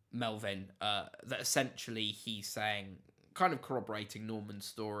Melvin, that essentially he's saying, kind of corroborating Norman's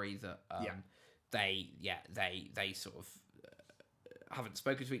story, that they sort of haven't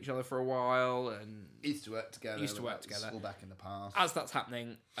spoken to each other for a while and used to work together. All back in the past. As that's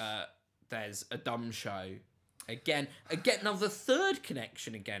happening, there's a dumb show again. Now the third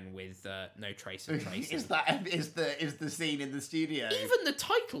connection again with No Trace of Tracy. is the scene in the studio? Even the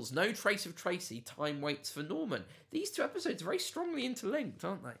titles, No Trace of Tracy, Time Waits for Norman. These two episodes are very strongly interlinked,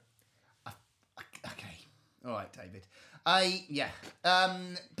 aren't they? Okay, all right, David.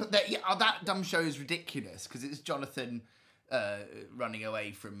 But that dumb show is ridiculous because it's Jonathan running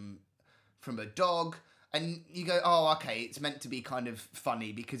away from a dog, and you go, oh, okay, it's meant to be kind of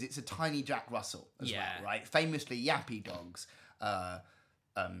funny because it's a tiny Jack Russell as well, right? Famously yappy dogs,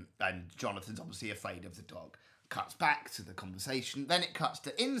 and Jonathan's obviously afraid of the dog. Cuts back to the conversation, then it cuts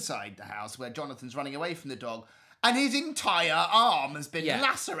to inside the house where Jonathan's running away from the dog. And his entire arm has been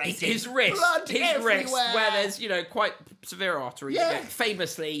lacerated. His wrist. Blood his everywhere. wrist, where there's, quite severe arteries. Yeah.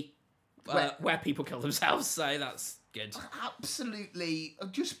 Famously, where people kill themselves. So that's good. Absolutely.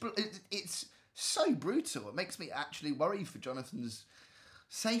 It's so brutal. It makes me actually worry for Jonathan's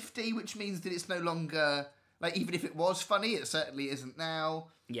safety, which means that it's no longer... Like, even if it was funny, it certainly isn't now.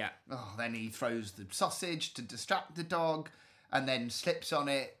 Yeah. Oh, then he throws the sausage to distract the dog, and then slips on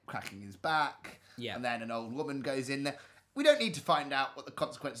it, cracking his back. Yeah. And then an old woman goes in there. We don't need to find out what the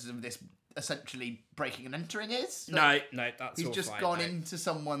consequences of this essentially breaking and entering is. No, that's He's all just fine, gone into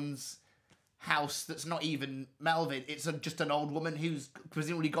someone's house that's not even Melvin. It's just an old woman who's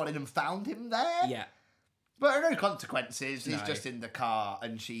presumably gone in and found him there. Yeah. But there are no consequences. He's No. just in the car,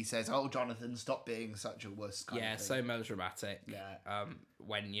 and she says, "Oh, Jonathan, stop being such a wuss." Kind of thing. So melodramatic. Yeah.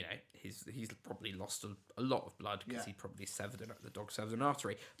 When he's probably lost a lot of blood because he probably the dog severed an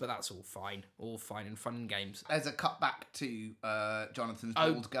artery. But that's all fine and fun and games. There's a cut back to Jonathan's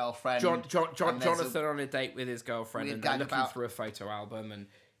bald girlfriend. Jonathan on a date with his girlfriend, and they're looking through a photo album, and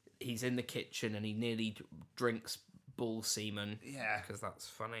he's in the kitchen and he nearly drinks bull semen. Yeah, because that's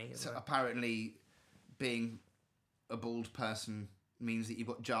funny. So apparently, being a bald person means that you've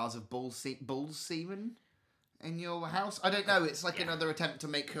got jars of bull semen in your house. I don't know. It's like another attempt to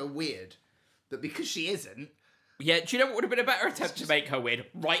make her weird, but because she isn't. Yeah, do you know what would have been a better attempt to make her weird?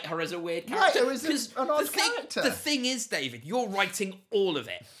 Write her as a weird character. Write her as an odd character. The thing is, David, you're writing all of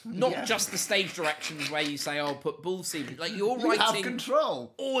it, not just the stage directions where you say, "Oh, put bull semen." Like you're writing have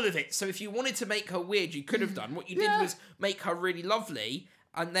control. All of it. So if you wanted to make her weird, you could have done. What you did was make her really lovely,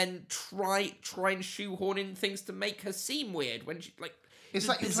 and then try and shoehorn in things to make her seem weird when she like. It's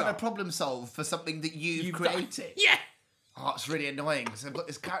like you're trying to problem solve for something that you've created. Yeah. Oh, it's really annoying. So I've got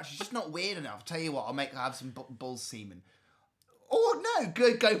this character. She's just not weird enough. Tell you what, I'll make her have some bull semen. Or no,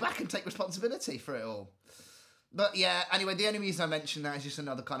 go back and take responsibility for it all. But yeah, anyway, the only reason I mentioned that is just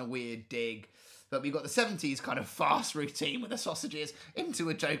another kind of weird dig. But we've got the 70s kind of fast routine with the sausages into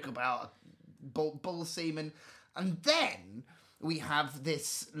a joke about bull semen. And then we have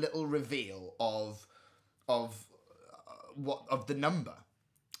this little reveal of the number.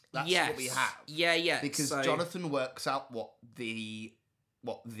 That's what we have. Yeah. Because Jonathan works out what the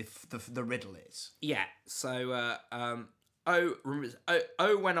riddle is. Yeah. So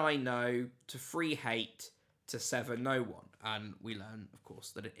when I know to free hate to sever no one, and we learn, of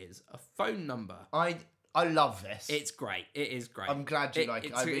course, that it is a phone number. I love this. It's great. It is great. I'm glad you like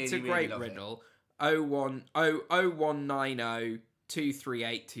it. It's a great riddle. 0190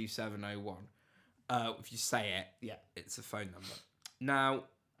 238 2701. If you say it, it's a phone number. Now,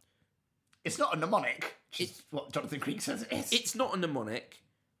 it's not a mnemonic, which is what Jonathan Creek says it is. It's not a mnemonic.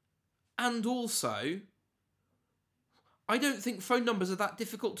 And also, I don't think phone numbers are that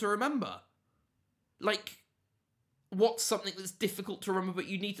difficult to remember. Like, what's something that's difficult to remember but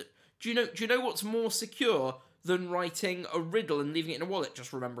you need to... Do you know what's more secure than writing a riddle and leaving it in a wallet,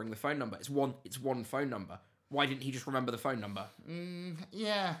 just remembering the phone number? It's one phone number. Why didn't he just remember the phone number?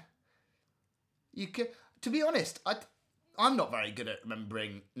 Yeah. You could... To be honest, I'm not very good at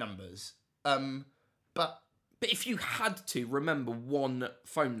remembering numbers. But if you had to remember one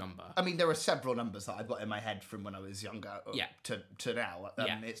phone number, I mean, there are several numbers that I've got in my head from when I was younger to now.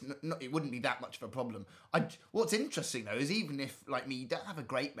 It's not, it wouldn't be that much of a problem. What's interesting, though, is even if, like me, you don't have a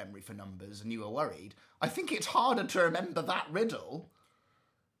great memory for numbers and you were worried, I think it's harder to remember that riddle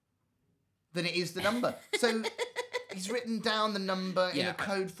than it is the number. So he's written down the number in a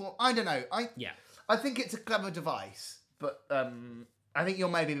code form. I don't know. I think it's a clever device, but I think you're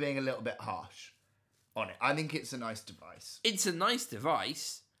maybe being a little bit harsh on it. I think it's a nice device. It's a nice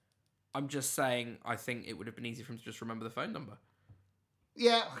device. I'm just saying, I think it would have been easy for him to just remember the phone number.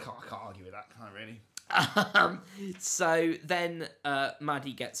 Yeah, I can't argue with that, can I really? So then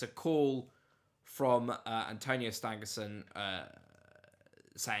Maddie gets a call from Antonio Stangerson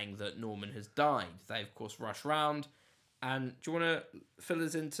saying that Norman has died. They, of course, rush round. And do you want to fill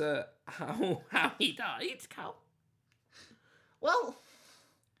us into how he died, Cal? Well,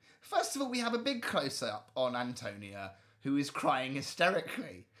 first of all, we have a big close-up on Antonia, who is crying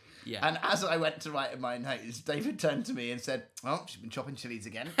hysterically. Yeah. And as I went to write in my notes, David turned to me and said, "Oh, she's been chopping chilies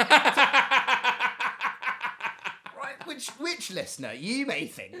again." Right, which listener you may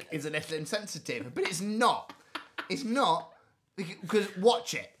think is a little insensitive, but it's not. It's not, because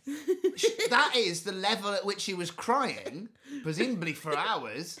watch it. That is the level at which she was crying, presumably for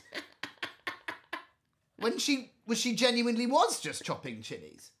hours, when she genuinely was just chopping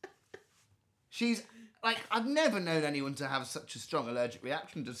chilies. She's like, I've never known anyone to have such a strong allergic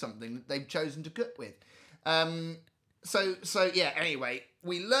reaction to something that they've chosen to cook with. So yeah, anyway,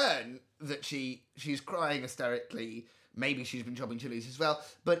 we learn that she's crying hysterically. Maybe she's been chopping chilies as well,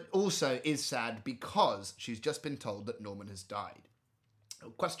 but also is sad because she's just been told that Norman has died. The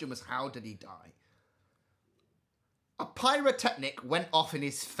question was, how did he die? A pyrotechnic went off in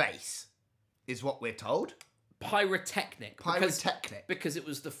his face, is what we're told. Pyrotechnic. Because it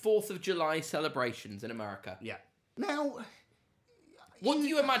was the 4th of July celebrations in America. Yeah. Now, what do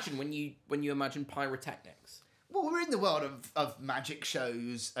you imagine when you imagine pyrotechnics? Well, we're in the world of magic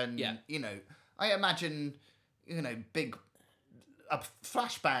shows and, I imagine, big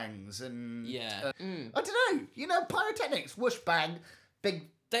flashbangs and... Yeah. I don't know, pyrotechnics, whoosh, bang, big,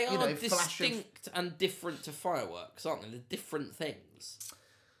 They are flash distinct and different to fireworks, aren't they? They're different things.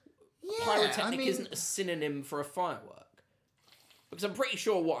 Yeah, Pyrotechnic isn't a synonym for a firework. Because I'm pretty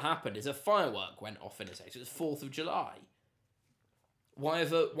sure what happened is a firework went off in his face. It was 4th of July. Why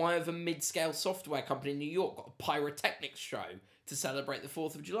have a mid-scale software company in New York got a pyrotechnics show to celebrate the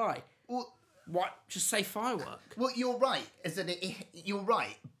 4th of July? Well, why just say firework? Well, you're right. You're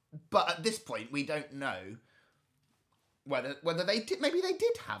right. But at this point, we don't know whether they did. Maybe they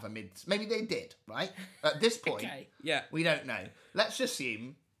did have a Maybe they did. Right. At this point, Okay, yeah. we don't know. Let's just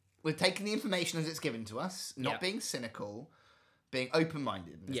assume we're taking the information as it's given to us, not being cynical, being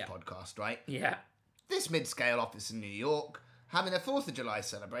open-minded in this podcast. Right. Yeah. This mid-scale office in New York having their 4th of July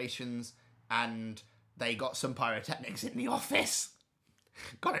celebrations, and they got some pyrotechnics in the office.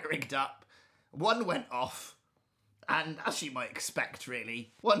 Got it rigged up. One went off, and as you might expect,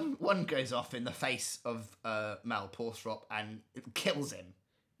 really, one goes off in the face of Mel Porthrop and it kills him.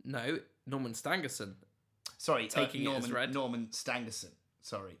 No, Norman Stangerson. Sorry, Taking it as read. Norman Stangerson.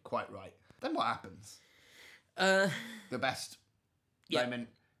 Sorry, quite right. Then what happens? The best moment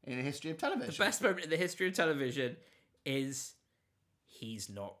in the history of television. The best moment in the history of television is he's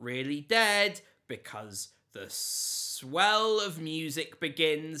not really dead because the swell of music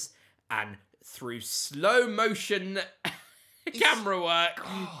begins and through slow motion camera work,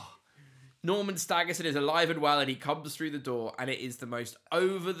 Norman Stangerson is alive and well and he comes through the door and it is the most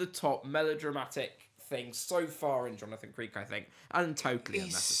over-the-top melodramatic thing so far in Jonathan Creek, I think, and totally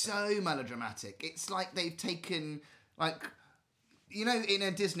unnecessary. It's so melodramatic. It's like they've taken, like, in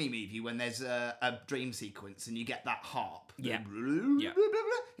a Disney movie when there's a dream sequence and you get that harp. Yeah.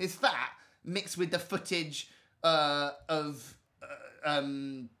 It's that mixed with the footage of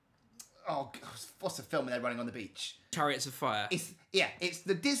what's the film when they're running on the beach? Chariots of Fire. It's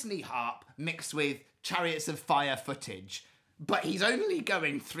the Disney harp mixed with Chariots of Fire footage. But he's only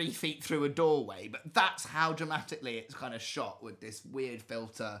going 3 feet through a doorway. But that's how dramatically it's kind of shot with this weird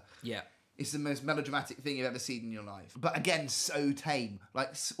filter. Yeah. It's the most melodramatic thing you've ever seen in your life. But again, so tame.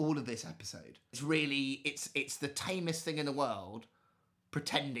 Like all of this episode. It's really, it's the tamest thing in the world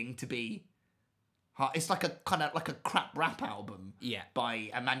pretending to be hard. It's like a kind of like a crap rap album. Yeah.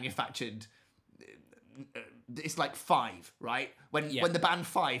 By a manufactured... it's like Five, right? When the band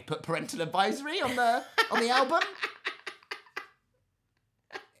Five put Parental Advisory on the album.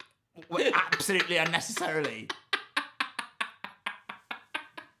 Absolutely unnecessarily.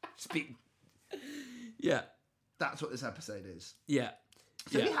 Yeah. That's what this episode is. Yeah.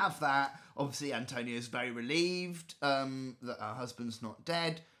 So we have that. Obviously, Antonia's very relieved that her husband's not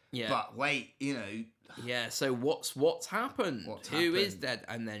dead. Yeah. But wait, Yeah, so what's happened? Who is dead?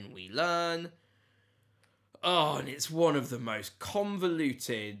 And then we learn. Oh, and it's one of the most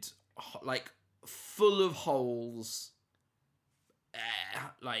convoluted, like, full of holes,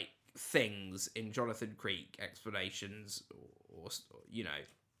 like, things in Jonathan Creek explanations, or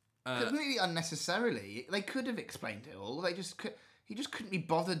completely unnecessarily. They could have explained it all. He just couldn't be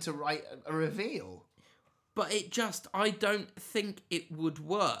bothered to write a reveal. But I don't think it would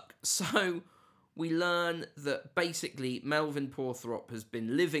work. So we learn that basically Melvin Porthrop has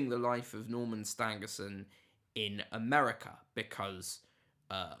been living the life of Norman Stangerson in America because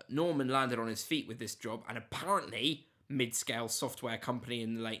Norman landed on his feet with this job, and apparently mid-scale software company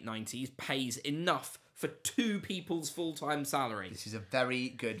in the late 90s pays enough for 2 people's full-time salary. This is a very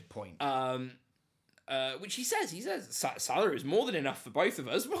good point. Which he says salary is more than enough for both of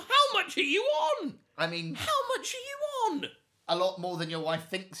us. Well, how much are you on? I mean, how much are you on? A lot more than your wife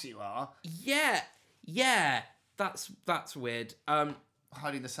thinks you are. Yeah, that's weird.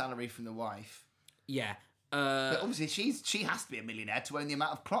 Hiding the salary from the wife. Yeah. But obviously, she has to be a millionaire to own the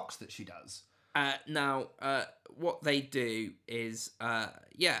amount of clocks that she does. Now, what they do is,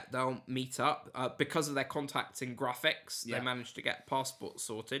 they'll meet up. Because of their contacts in graphics, they managed to get passports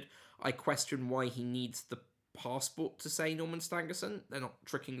sorted. I question why he needs the passport to say Norman Stangerson. They're not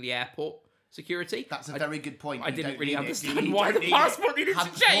tricking the airport security. That's a very good point. I didn't really understand why the passport needed to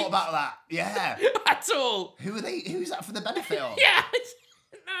change. Thought about that. Yeah. At all. Who's that for the benefit of? Yeah.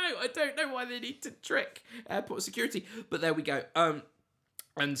 No, I don't know why they need to trick airport security. But there we go.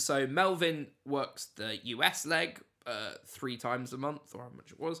 And so Melvin works the US leg 3 times a month, or how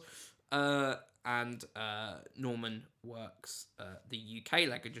much it was. And Norman works the UK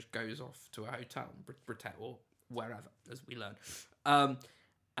leg and just goes off to a hotel in Britain or wherever, as we learn.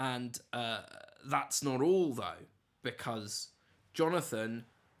 And that's not all, though, because Jonathan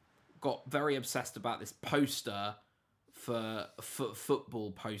got very obsessed about this poster for a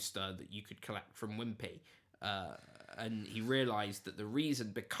football poster that you could collect from Wimpy. And he realised that the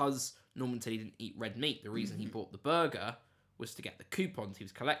reason, because Norman said he didn't eat red meat, the reason he bought the burger was to get the coupons. He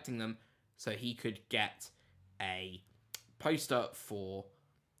was collecting them so he could get a poster for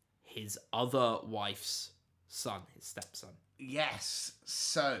his other wife's son, his stepson. Yes,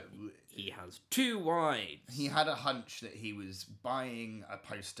 so he has 2 wives. He had a hunch that he was buying a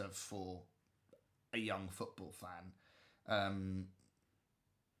poster for a young football fan.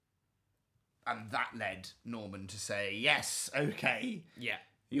 And that led Norman to say, yes, okay. Yeah.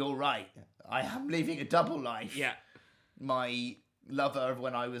 You're right. I am living a double life. Yeah. My lover of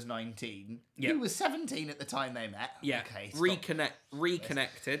when I was 19. Yeah. He was 17 at the time they met. Yeah. Okay. Reconnected.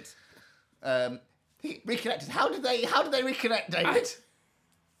 Reconnected. How did they reconnect, David?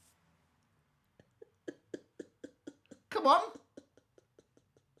 Come on.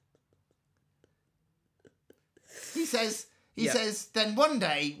 He says, then one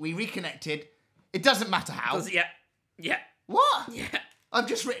day we reconnected. It doesn't matter how. Yeah. What? Yeah. I've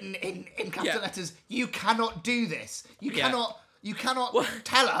just written in capital letters, you cannot do this. You cannot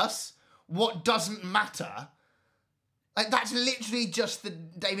tell us what doesn't matter. Like, that's literally just the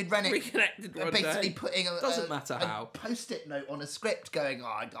David Rennick Reconnected one basically day. putting Doesn't matter how. a post-it note on a script going,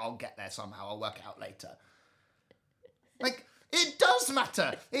 I'll get there somehow, I'll work it out later. Like, it does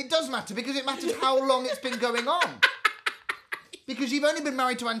matter. It does matter because it matters how long it's been going on. Because you've only been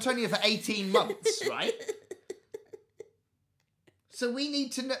married to Antonia for 18 months, right? So we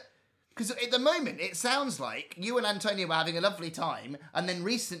need to know... Because at the moment, it sounds like you and Antonia were having a lovely time, and then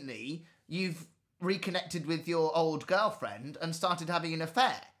recently you've reconnected with your old girlfriend and started having an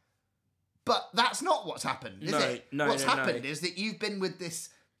affair. But that's not what's happened, is it? What's happened is that you've been with this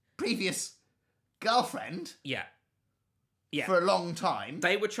previous girlfriend for a long time.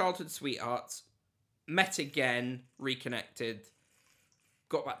 They were childhood sweethearts, met again, reconnected,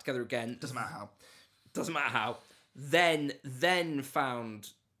 got back together again. Doesn't matter how. Then found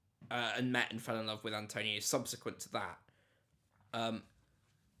and met and fell in love with Antonia subsequent to that.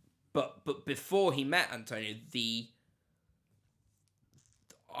 But before he met Antonia, this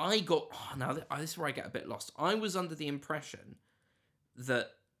is where I get a bit lost. I was under the impression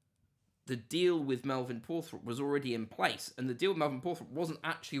that the deal with Melvin Porthrop was already in place, and the deal with Melvin Porthrop wasn't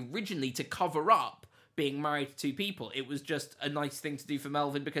actually originally to cover up being married to 2 people. It was just a nice thing to do for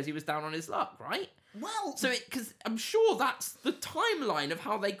Melvin because he was down on his luck, right? Well... So, because I'm sure that's the timeline of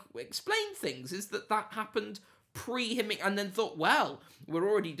how they explain things, is that happened pre him, and then thought, well, we're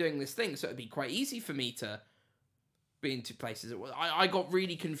already doing this thing, so it'd be quite easy for me to being two places. I got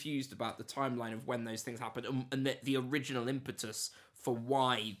really confused about the timeline of when those things happened and the original impetus for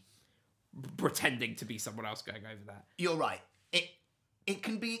why pretending to be someone else going over there. You're right. It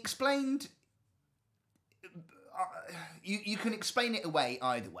can be explained. You can explain it away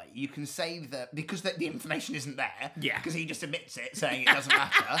either way. You can say that because the information isn't there, because he just admits it, saying it doesn't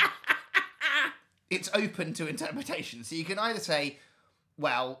matter, it's open to interpretation. So you can either say,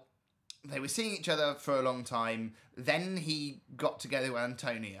 well, they were seeing each other for a long time, then he got together with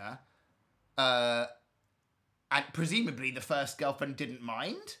Antonia, and presumably the first girlfriend didn't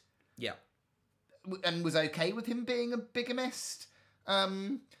mind. Yeah. And was okay with him being a bigamist.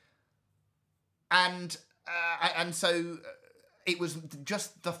 And so it was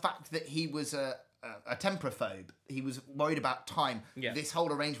just the fact that he was a temperophobe. He was worried about time. Yeah. This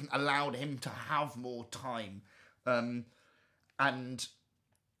whole arrangement allowed him to have more time. But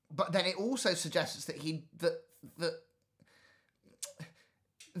then it also suggests that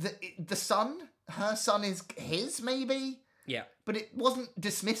the son, her son is his, maybe? Yeah. But it wasn't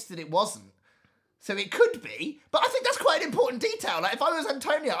dismissed that it wasn't. So it could be. But I think that's quite an important detail. Like, if I was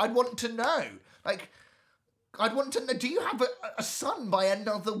Antonia, I'd want to know. Like, I'd want to know, do you have a son by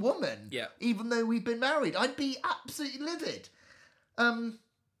another woman? Yeah. Even though we've been married? I'd be absolutely livid. I'd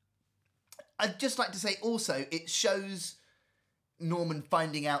just like to say also, it shows Norman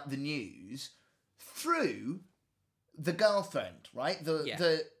finding out the news through the girlfriend, right?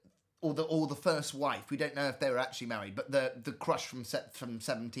 The first wife. We don't know if they were actually married, but the crush from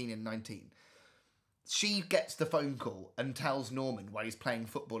 17 and 19. She gets the phone call and tells Norman while he's playing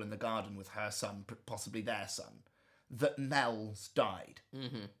football in the garden with her son, possibly their son, that Mel's died.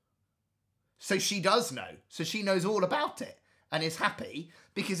 Mm-hmm. So she does know. So she knows all about it and is happy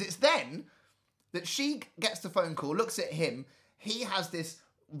because it's then that she gets the phone call, looks at him, he has this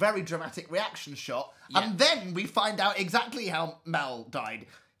very dramatic reaction shot, and then we find out exactly how Mel died.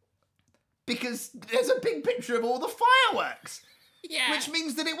 Because there's a big picture of all the fireworks. Yeah. Which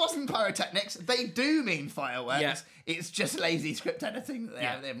means that it wasn't pyrotechnics. They do mean fireworks. Yeah. It's just lazy script editing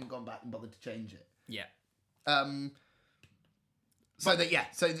that they haven't gone back and bothered to change it. Yeah. So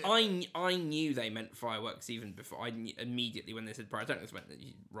I knew they meant fireworks even before. I knew immediately when they said pyrotechnics went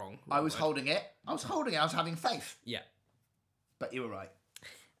wrong. I was holding it. I was having faith. Yeah. But you were right.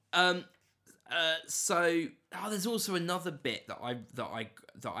 So there's also another bit that I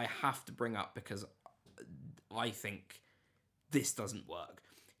have to bring up because I think this doesn't work.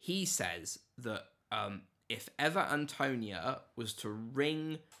 He says that if ever Antonia was to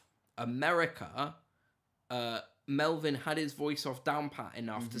ring America, Melvin had his voice off down pat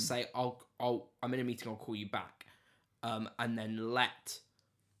enough to say, I'm in a meeting, I'll call you back. And then let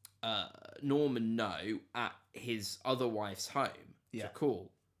Norman know at his other wife's home to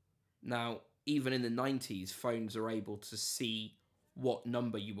call. Now, even in the 90s, phones are able to see what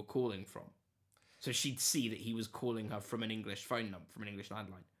number you were calling from. So she'd see that he was calling her from an English phone number, from an English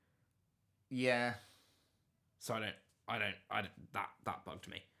landline. Yeah. So that bugged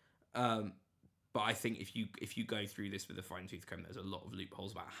me. But I think if you go through this with a fine-tooth comb, there's a lot of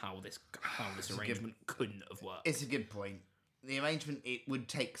loopholes about how this arrangement couldn't have worked. It's a good point. The arrangement, it would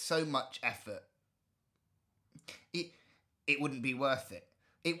take so much effort. It wouldn't be worth it.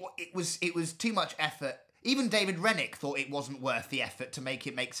 It was too much effort. Even David Rennick thought it wasn't worth the effort to make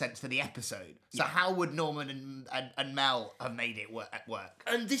it make sense for the episode. So how would Norman and Mel have made it work?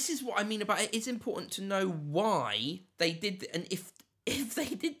 And this is what I mean about it. It's important to know why they did, and if they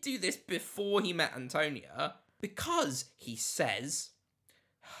did do this before he met Antonia, because he says,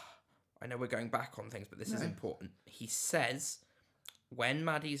 I know we're going back on things, but this is important. He says, when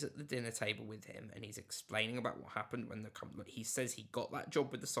Maddie's at the dinner table with him and he's explaining about what happened when he says he got that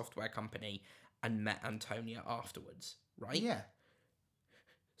job with the software company and met Antonia afterwards, right? Yeah.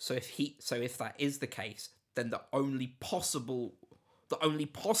 So if that is the case, then the only possible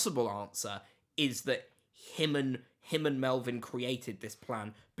answer is that him and Melvin created this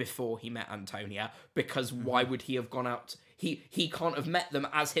plan before he met Antonia, because why would he have gone out? He can't have met them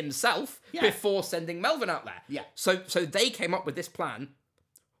as himself before sending Melvin out there. Yeah. So they came up with this plan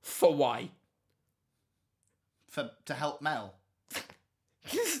for why? To help Mel.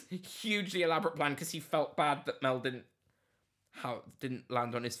 Hugely elaborate plan because he felt bad that Mel didn't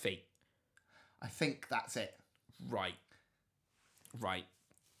land on his feet. I think that's it. Right.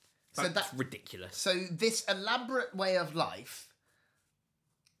 So that's ridiculous. So this elaborate way of life,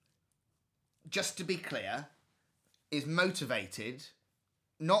 just to be clear, is motivated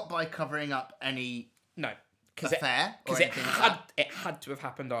not by covering up any affair or anything like that. It had to have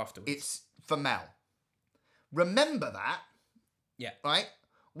happened afterwards. It's for Mel. Remember that. Yeah. Right?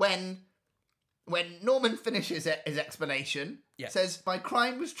 When when Norman finishes his explanation, Yeah. says, "My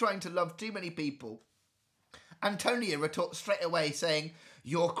crime was trying to love too many people." Antonia retorts straight away saying,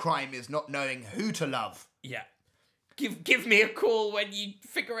 "Your crime is not knowing who to love." Yeah. Give me a call when you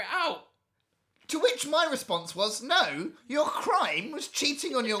figure it out. To which my response was, "No, your crime was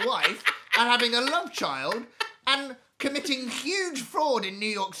cheating on your wife and having a love child and committing huge fraud in New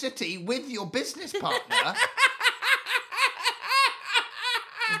York City with your business partner.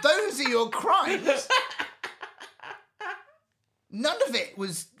 Those are your crimes." None of it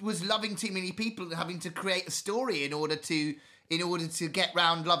was loving too many people and having to create a story in order to get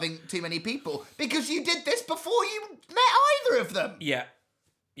round loving too many people, because you did this before you met either of them. Yeah.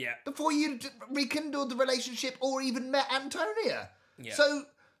 Yeah. Before you rekindled the relationship or even met Antonia. Yeah. So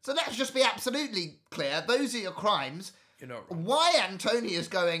let's just be absolutely clear. Those are your crimes. You're not wrong. Why Antonia's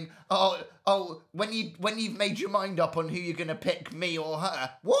going, oh, when you've made your mind up on who you're going to pick, me or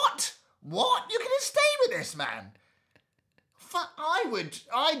her. What? You're going to stay with this man?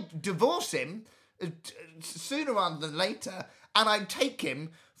 I'd divorce him sooner rather than later, and I'd take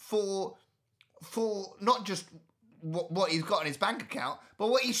him for not just what he's got in his bank account, but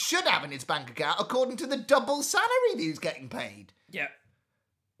what he should have in his bank account according to the double salary that he's getting paid. Yeah.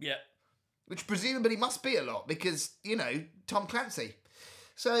 Yeah. Which presumably must be a lot because, Tom Clancy.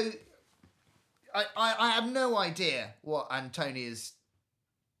 So I have no idea what Antonia's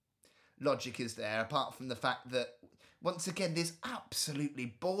logic is there, apart from the fact that, once again, this absolutely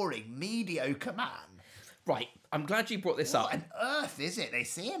boring, mediocre man. Right. I'm glad you brought this up. What on earth is it they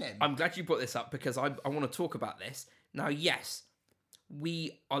see in him? I'm glad you brought this up because I want to talk about this. Now, yes,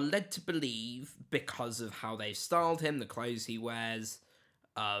 we are led to believe, because of how they've styled him, the clothes he wears,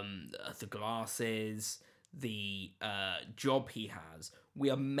 the glasses, the job he has, we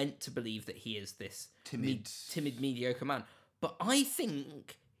are meant to believe that he is this timid, mediocre man. But I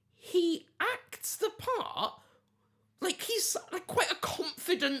think he acts the part. Like, he's quite a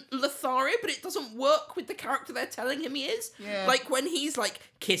confident Lothario, but it doesn't work with the character they're telling him he is. Yeah. Like, when he's,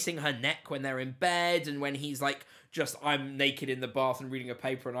 kissing her neck when they're in bed, and when he's, I'm naked in the bath and reading a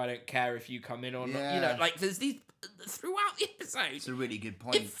paper and I don't care if you come in or Yeah. not. There's these... Throughout the episode... It's a really good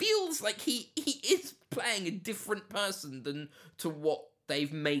point. It feels like he is playing a different person than to what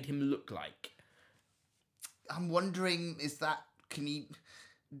they've made him look like. I'm wondering, can he...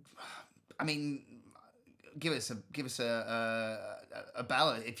 I mean... Give us a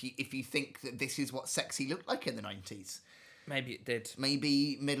bell if you think that this is what sexy looked like in the 90s. Maybe it did.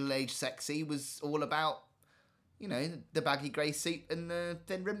 Maybe middle-aged sexy was all about, the baggy grey suit and the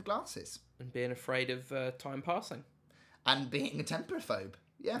thin-rimmed glasses. And being afraid of time passing. And being a temperophobe.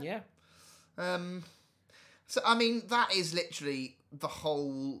 Yeah. Yeah. So, I mean, that is literally the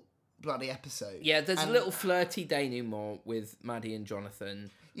whole bloody episode. Yeah, there's a little flirty denouement with Maddie and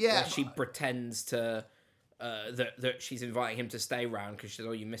Jonathan. Yeah. Where she pretends to... that she's inviting him to stay around because she says,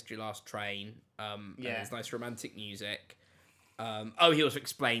 "Oh, you missed your last train." And there's nice romantic music. He also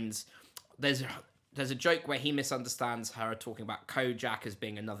explains there's a joke where he misunderstands her talking about Kojak as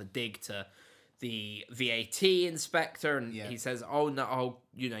being another dig to the VAT inspector, and he says, "Oh no,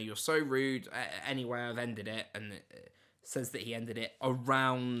 you're so rude." Anyway, I've ended it, and it says that he ended it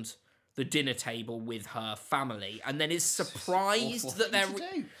around the dinner table with her family, and then is surprised that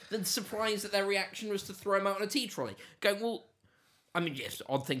their reaction was to throw him out on a tea trolley. Going, well, I mean, yes,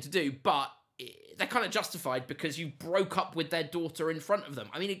 odd thing to do, but they're kind of justified because you broke up with their daughter in front of them.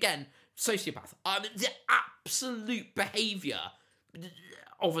 I mean, again, sociopath. The absolute behaviour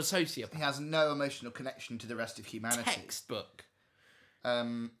of a sociopath. He has no emotional connection to the rest of humanity. Textbook.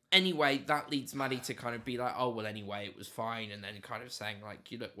 Anyway, that leads Maddie to kind of be like, "Oh, well, anyway, it was fine," and then kind of saying,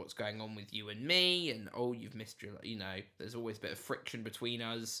 "You look what's going on with you and me, and oh, you've missed your, there's always a bit of friction between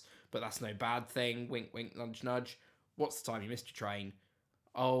us, but that's no bad thing, wink, wink, nudge, nudge. What's the time you missed your train?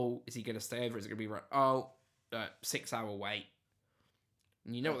 Oh, is he going to stay over? Is it going to be right? Oh, 6-hour wait."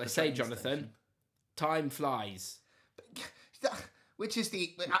 And you know what they say, Jonathan? Station. Time flies.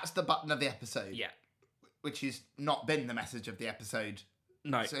 That's the button of the episode. Yeah. Which has not been the message of the episode.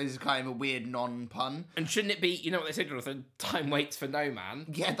 No. So it's kind of a weird non-pun. And shouldn't it be, you know what they say, Jonathan? Time waits for no man.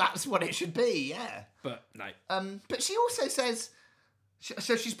 Yeah, that's what it should be, yeah. But no. But she also says...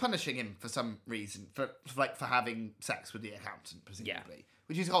 So she's punishing him for some reason, for having sex with the accountant, presumably. Yeah.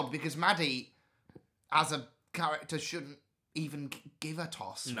 Which is odd, because Maddie, as a character, shouldn't even give a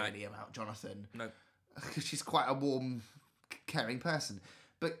toss, really, about Jonathan. No. Because she's quite a warm, caring person.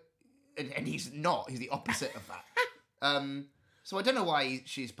 But... And he's not. He's the opposite of that. So I don't know why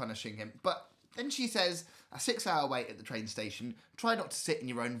she's punishing him. But then she says, a 6-hour wait at the train station. Try not to sit in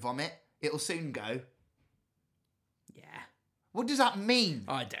your own vomit. It'll soon go. Yeah. What does that mean?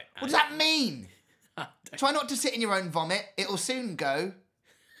 I don't know. What does that mean? I don't- Try not to sit in your own vomit. It'll soon go.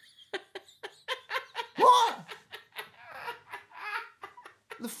 What?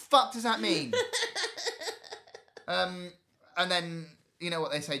 The fuck does that mean? And then, you know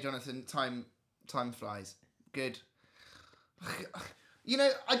what they say, Jonathan, time flies. Good. You know,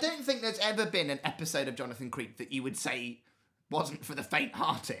 I don't think there's ever been an episode of Jonathan Creek that you would say wasn't for the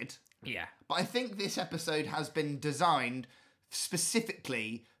faint-hearted. Yeah. But I think this episode has been designed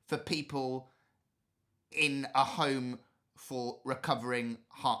specifically for people in a home for recovering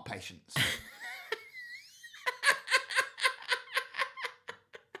heart patients.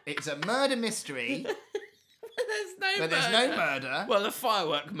 It's a murder mystery, but there's no murder. Well, a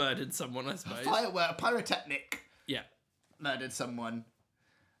firework murdered someone, I suppose. A pyrotechnic Yeah. murdered someone.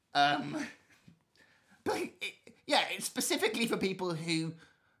 But it's specifically for people who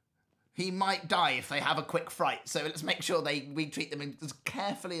he might die if they have a quick fright. So let's make sure we treat them as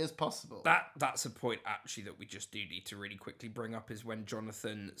carefully as possible. That's a point actually that we just do need to really quickly bring up is when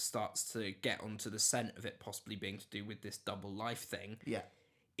Jonathan starts to get onto the scent of it possibly being to do with this double life thing. Yeah.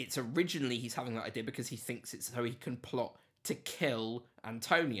 It's originally he's having that idea because he thinks it's so he can plot to kill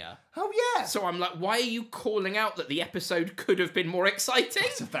Antonia. Oh yeah. So I'm like, why are you calling out that the episode could have been more exciting?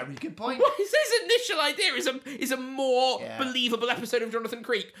 That's a very good point. What is his initial idea is a more Yeah. believable episode of Jonathan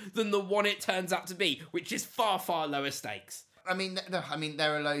Creek than the one it turns out to be, which is far, far lower stakes. I mean,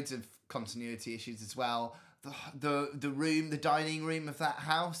 there are loads of continuity issues as well. The dining room of that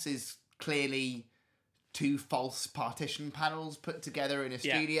house is clearly two false partition panels put together in a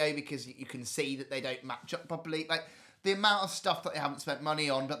studio because you can see that they don't match up properly. Like, the amount of stuff that they haven't spent money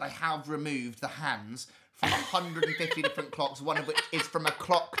on, but they have removed the hands from 150 different clocks, one of which is from a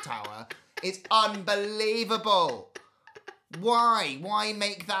clock tower. It's unbelievable. Why? Why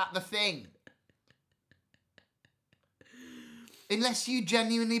make that the thing? Unless you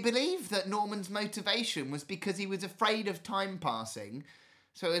genuinely believe that Norman's motivation was because he was afraid of time passing.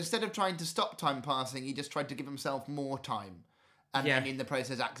 So instead of trying to stop time passing, he just tried to give himself more time. And then in the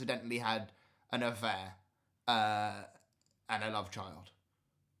process accidentally had an affair. And a love child.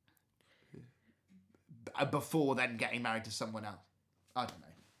 Before then getting married to someone else. I don't know.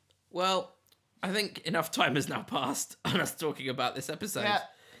 Well, I think enough time has now passed on us talking about this episode. Yeah,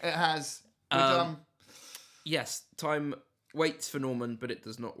 it has. We're done. Yes, time waits for Norman, but it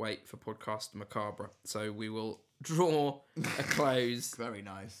does not wait for Podcast Macabre. So we will draw a close Very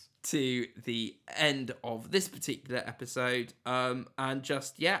nice. to the end of this particular episode. And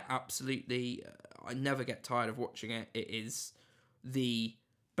just, absolutely, I never get tired of watching it. It is the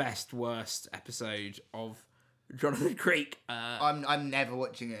best, worst episode of Jonathan Creek. I'm never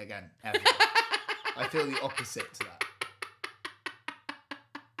watching it again, ever. I feel the opposite to that.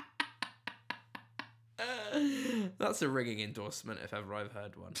 That's a ringing endorsement if ever I've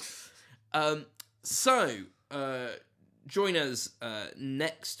heard one. So, join us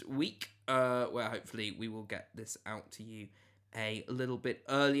next week, where hopefully we will get this out to you a little bit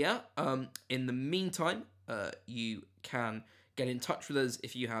earlier. In the meantime, you can get in touch with us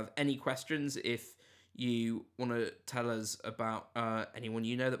if you have any questions, if you want to tell us about anyone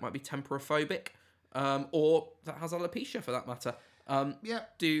you know that might be temperophobic, or that has alopecia for that matter.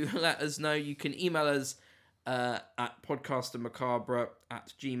 Do let us know. You can email us at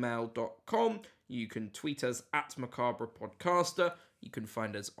podcastermacabre@gmail.com. You can tweet us at macabrepodcaster. You can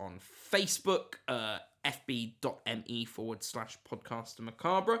find us on Facebook,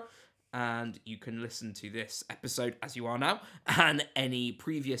 fb.me/podcastermacabre. And you can listen to this episode as you are now and any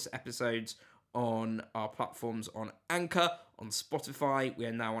previous episodes on our platforms on Anchor, on Spotify. We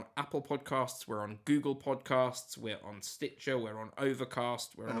are now on Apple Podcasts. We're on Google Podcasts. We're on Stitcher. We're on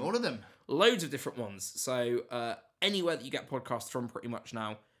Overcast. We're on all of them. Loads of different ones. So anywhere that you get podcasts from pretty much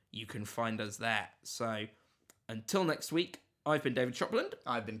now, you can find us there. So until next week, I've been David Shopland.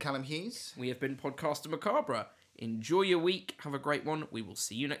 I've been Callum Hughes. We have been Podcaster Macabre. Enjoy your week. Have a great one. We will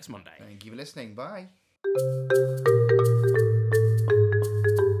see you next Monday. Thank you for listening. Bye.